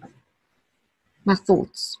 My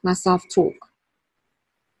thoughts, my self-talk.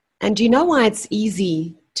 And do you know why it's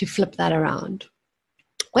easy to flip that around?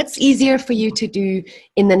 What's easier for you to do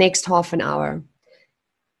in the next half an hour?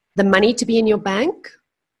 The money to be in your bank,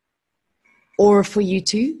 or for you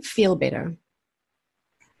to feel better?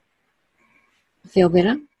 Feel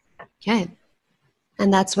better. Okay.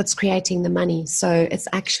 And that's what's creating the money. So it's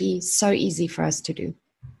actually so easy for us to do.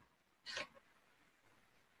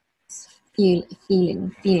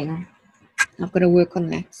 Feeling. I've got to work on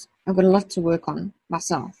that. I've got a lot to work on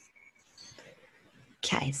myself.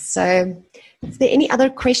 Okay, so is there any other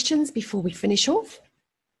questions before we finish off?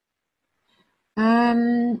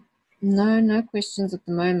 No questions at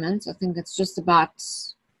the moment. I think it's just about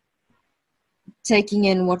taking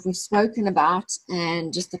in what we've spoken about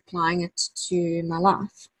and just applying it to my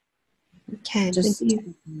life. Okay.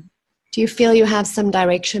 Do you feel you have some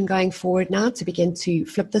direction going forward now to begin to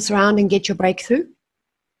flip this around and get your breakthrough?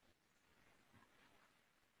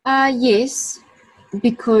 Yes,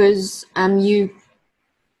 because I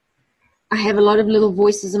have a lot of little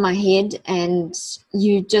voices in my head, and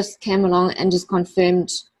you just came along and just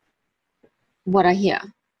confirmed what I hear.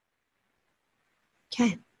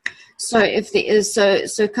 Okay. So if there is,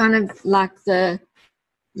 so kind of like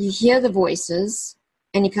you hear the voices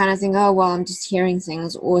and you kind of think, oh, well, I'm just hearing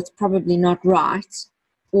things, or it's probably not right.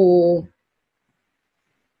 Or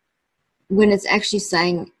when it's actually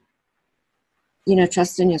saying, you know,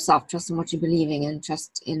 trust in yourself, trust in what you're believing, and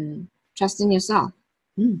trust in yourself.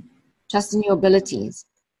 Trust in your abilities.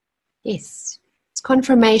 Yes. It's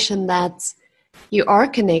confirmation that you are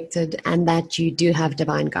connected and that you do have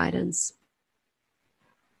divine guidance.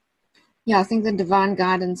 Yeah, I think the divine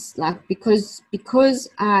guidance, like, because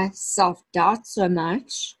I self-doubt so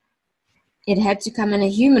much, it had to come in a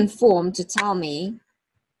human form to tell me,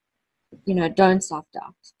 you know, don't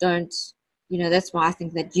self-doubt. Don't, you know, that's why I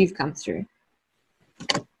think that you've come through.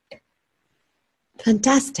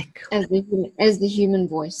 Fantastic. As the human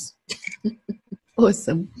voice.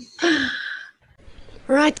 Awesome. All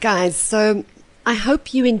right, guys. So I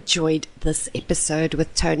hope you enjoyed this episode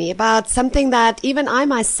with Tony about something that even I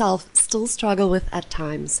myself still struggle with at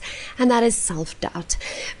times, and that is self-doubt.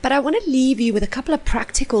 But I want to leave you with a couple of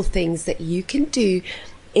practical things that you can do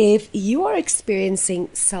if you are experiencing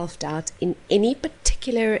self-doubt in any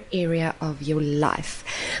particular area of your life.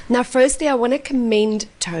 Now, firstly, I want to commend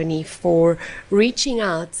Tony for reaching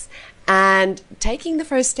out and taking the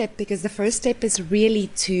first step, because the first step is really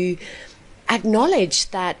to acknowledge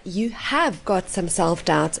that you have got some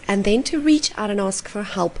self-doubt, and then to reach out and ask for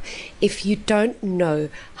help if you don't know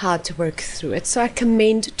how to work through it. So I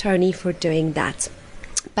commend Tony for doing that.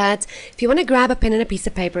 But if you want to grab a pen and a piece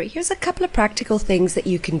of paper, here's a couple of practical things that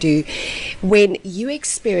you can do when you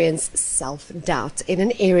experience self-doubt in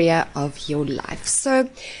an area of your life. So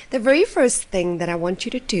the very first thing that I want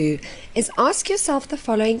you to do is ask yourself the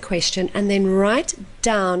following question and then write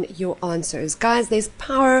down your answers. Guys, there's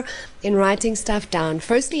power in writing stuff down.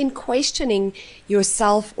 Firstly, in questioning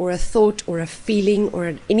yourself or a thought or a feeling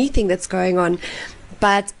or anything that's going on.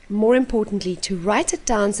 But more importantly, to write it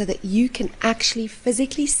down so that you can actually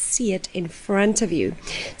physically see it in front of you.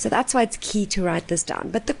 So that's why it's key to write this down.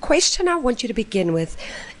 But the question I want you to begin with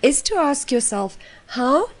is to ask yourself,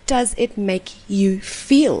 how does it make you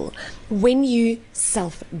feel when you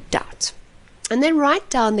self-doubt? And then write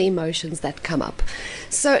down the emotions that come up.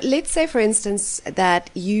 So let's say, for instance, that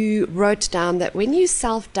you wrote down that when you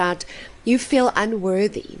self-doubt, you feel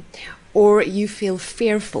unworthy, or you feel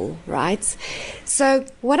fearful, right? So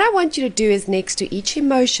what I want you to do is, next to each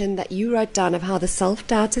emotion that you wrote down of how the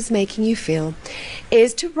self-doubt is making you feel,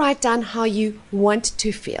 is to write down how you want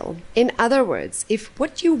to feel. In other words, if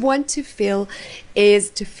what you want to feel is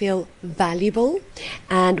to feel valuable,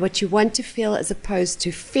 and what you want to feel as opposed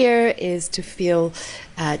to fear is to feel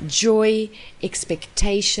joy,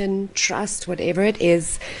 expectation, trust, whatever it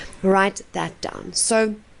is, write that down.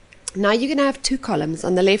 So now you're going to have two columns.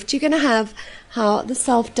 On the left, you're going to have how the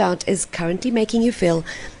self-doubt is currently making you feel.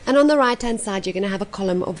 And on the right-hand side, you're going to have a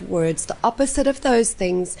column of words, the opposite of those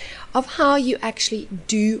things, of how you actually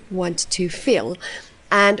do want to feel.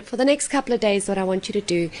 And for the next couple of days, what I want you to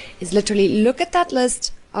do is literally look at that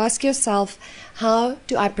list, ask yourself, how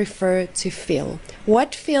do I prefer to feel?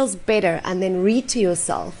 What feels better? And then read to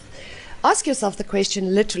yourself. Ask yourself the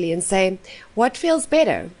question literally and say, what feels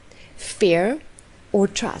better? Fear or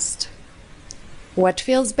trust? What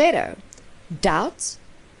feels better? Doubt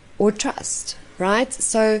or trust, right?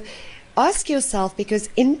 So ask yourself, because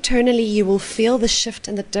internally you will feel the shift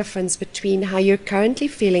and the difference between how you're currently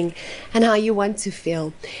feeling and how you want to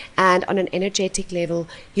feel. And on an energetic level,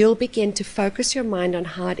 you'll begin to focus your mind on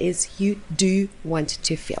how it is you do want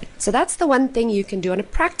to feel. So that's the one thing you can do on a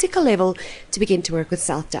practical level to begin to work with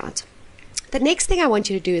self-doubt. The next thing I want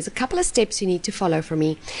you to do is a couple of steps you need to follow for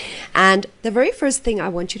me. And the very first thing I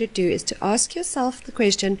want you to do is to ask yourself the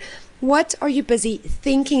question, what are you busy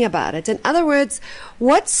thinking about it? In other words,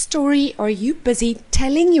 what story are you busy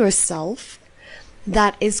telling yourself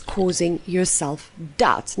that is causing your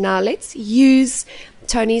self-doubt? Now, let's use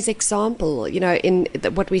Tony's example, in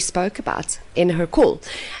what we spoke about in her call.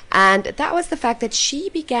 And that was the fact that she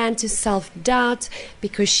began to self-doubt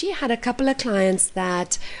because she had a couple of clients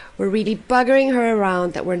that were really buggering her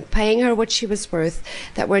around, that weren't paying her what she was worth,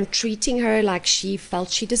 that weren't treating her like she felt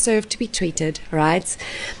she deserved to be treated, right?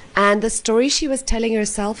 And the story she was telling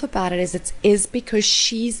herself about it is because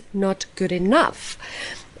she's not good enough.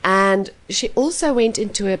 And she also went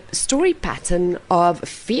into a story pattern of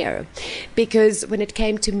fear, because when it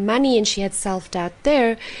came to money and she had self-doubt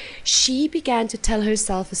there, she began to tell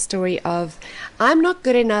herself a story of, I'm not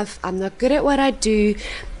good enough, I'm not good at what I do,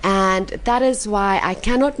 and that is why I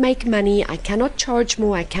cannot make money, I cannot charge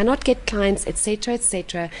more, I cannot get clients, etc.,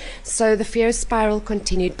 etc. So the fear spiral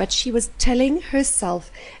continued, but she was telling herself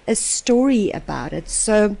a story about it.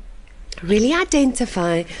 So really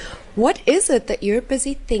identify, what is it that you're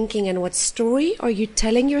busy thinking, and what story are you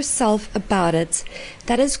telling yourself about it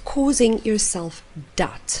that is causing your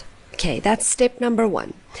self-doubt? Okay, that's step number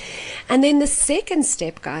one. And then the second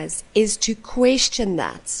step, guys, is to question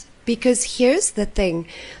that. Because here's the thing,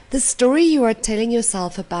 the story you are telling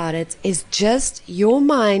yourself about it is just your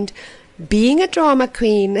mind being a drama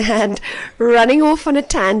queen and running off on a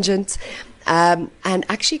tangent, and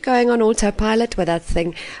actually going on autopilot with that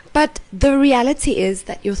thing. But the reality is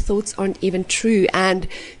that your thoughts aren't even true. And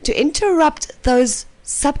to interrupt those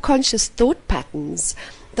subconscious thought patterns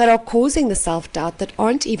that are causing the self-doubt, that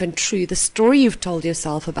aren't even true, the story you've told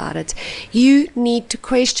yourself about it, you need to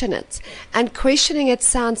question it. And questioning it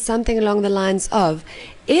sounds something along the lines of,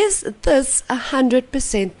 is this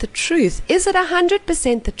 100% the truth? Is it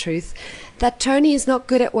 100% the truth that Tony is not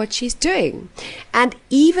good at what she's doing? And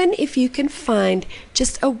even if you can find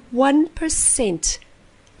just a 1%,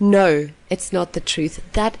 no, it's not the truth,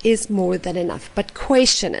 that is more than enough. But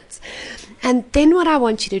question it. And then what I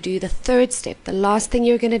want you to do, the third step, the last thing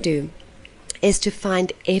you're going to do, is to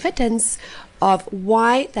find evidence of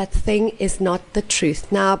why that thing is not the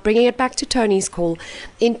truth. Now, bringing it back to Tony's call,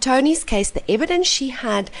 in Tony's case, the evidence she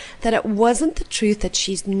had that it wasn't the truth, that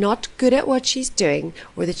she's not good at what she's doing,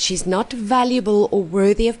 or that she's not valuable or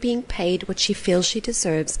worthy of being paid what she feels she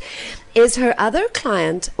deserves, is her other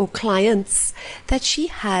client or clients that she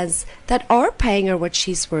has that are paying her what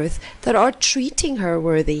she's worth, that are treating her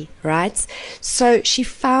worthy, right? So she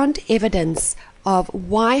found evidence of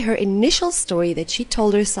why her initial story that she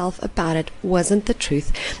told herself about it wasn't the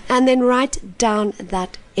truth. And then write down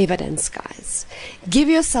that evidence, guys. Give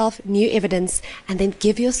yourself new evidence and then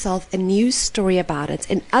give yourself a new story about it.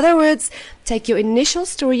 In other words, take your initial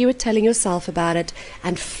story you were telling yourself about it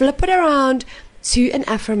and flip it around to an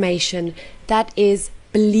affirmation that is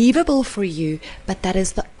believable for you, but that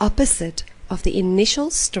is the opposite of the initial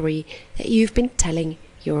story that you've been telling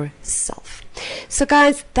yourself. So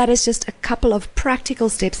guys, that is just a couple of practical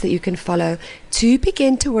steps that you can follow to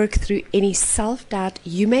begin to work through any self-doubt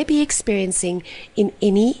you may be experiencing in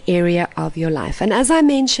any area of your life. And as I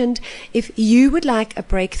mentioned, if you would like a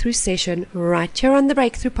breakthrough session right here on the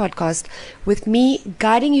Breakthrough Podcast with me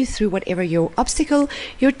guiding you through whatever your obstacle,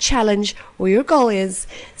 your challenge, or your goal is,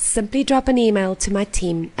 simply drop an email to my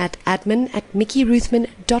team at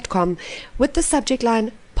admin@mickeyruthman.com with the subject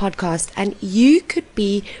line podcast, and you could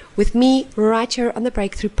be with me right here on the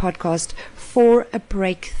Breakthrough Podcast for a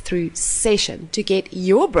breakthrough session to get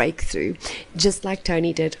your breakthrough, just like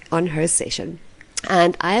Tony did on her session.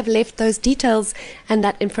 And I have left those details and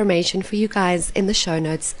that information for you guys in the show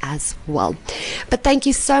notes as well. But thank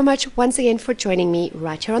you so much once again for joining me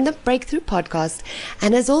right here on the Breakthrough Podcast.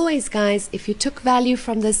 And as always, guys, if you took value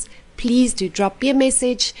from this, please do drop me a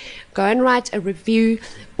message, go and write a review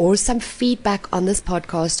or some feedback on this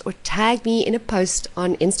podcast, or tag me in a post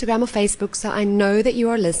on Instagram or Facebook so I know that you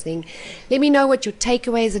are listening. Let me know what your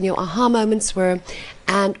takeaways and your aha moments were,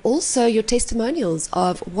 and also your testimonials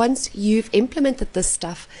of once you've implemented this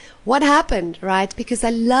stuff, what happened, right? Because I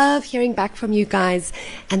love hearing back from you guys,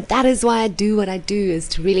 and that is why I do what I do, is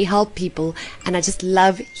to really help people, and I just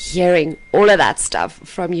love hearing all of that stuff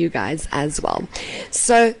from you guys as well.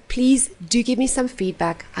 So please do give me some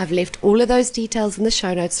feedback. I've left all of those details in the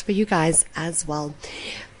show notes for you guys as well.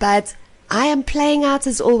 But I am playing out,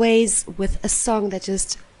 as always, with a song that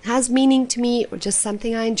just has meaning to me, or just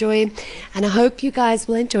something I enjoy, and I hope you guys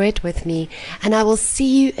will enjoy it with me, and I will see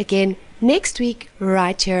you again next week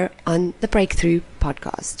right here on the Breakthrough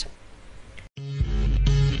Podcast.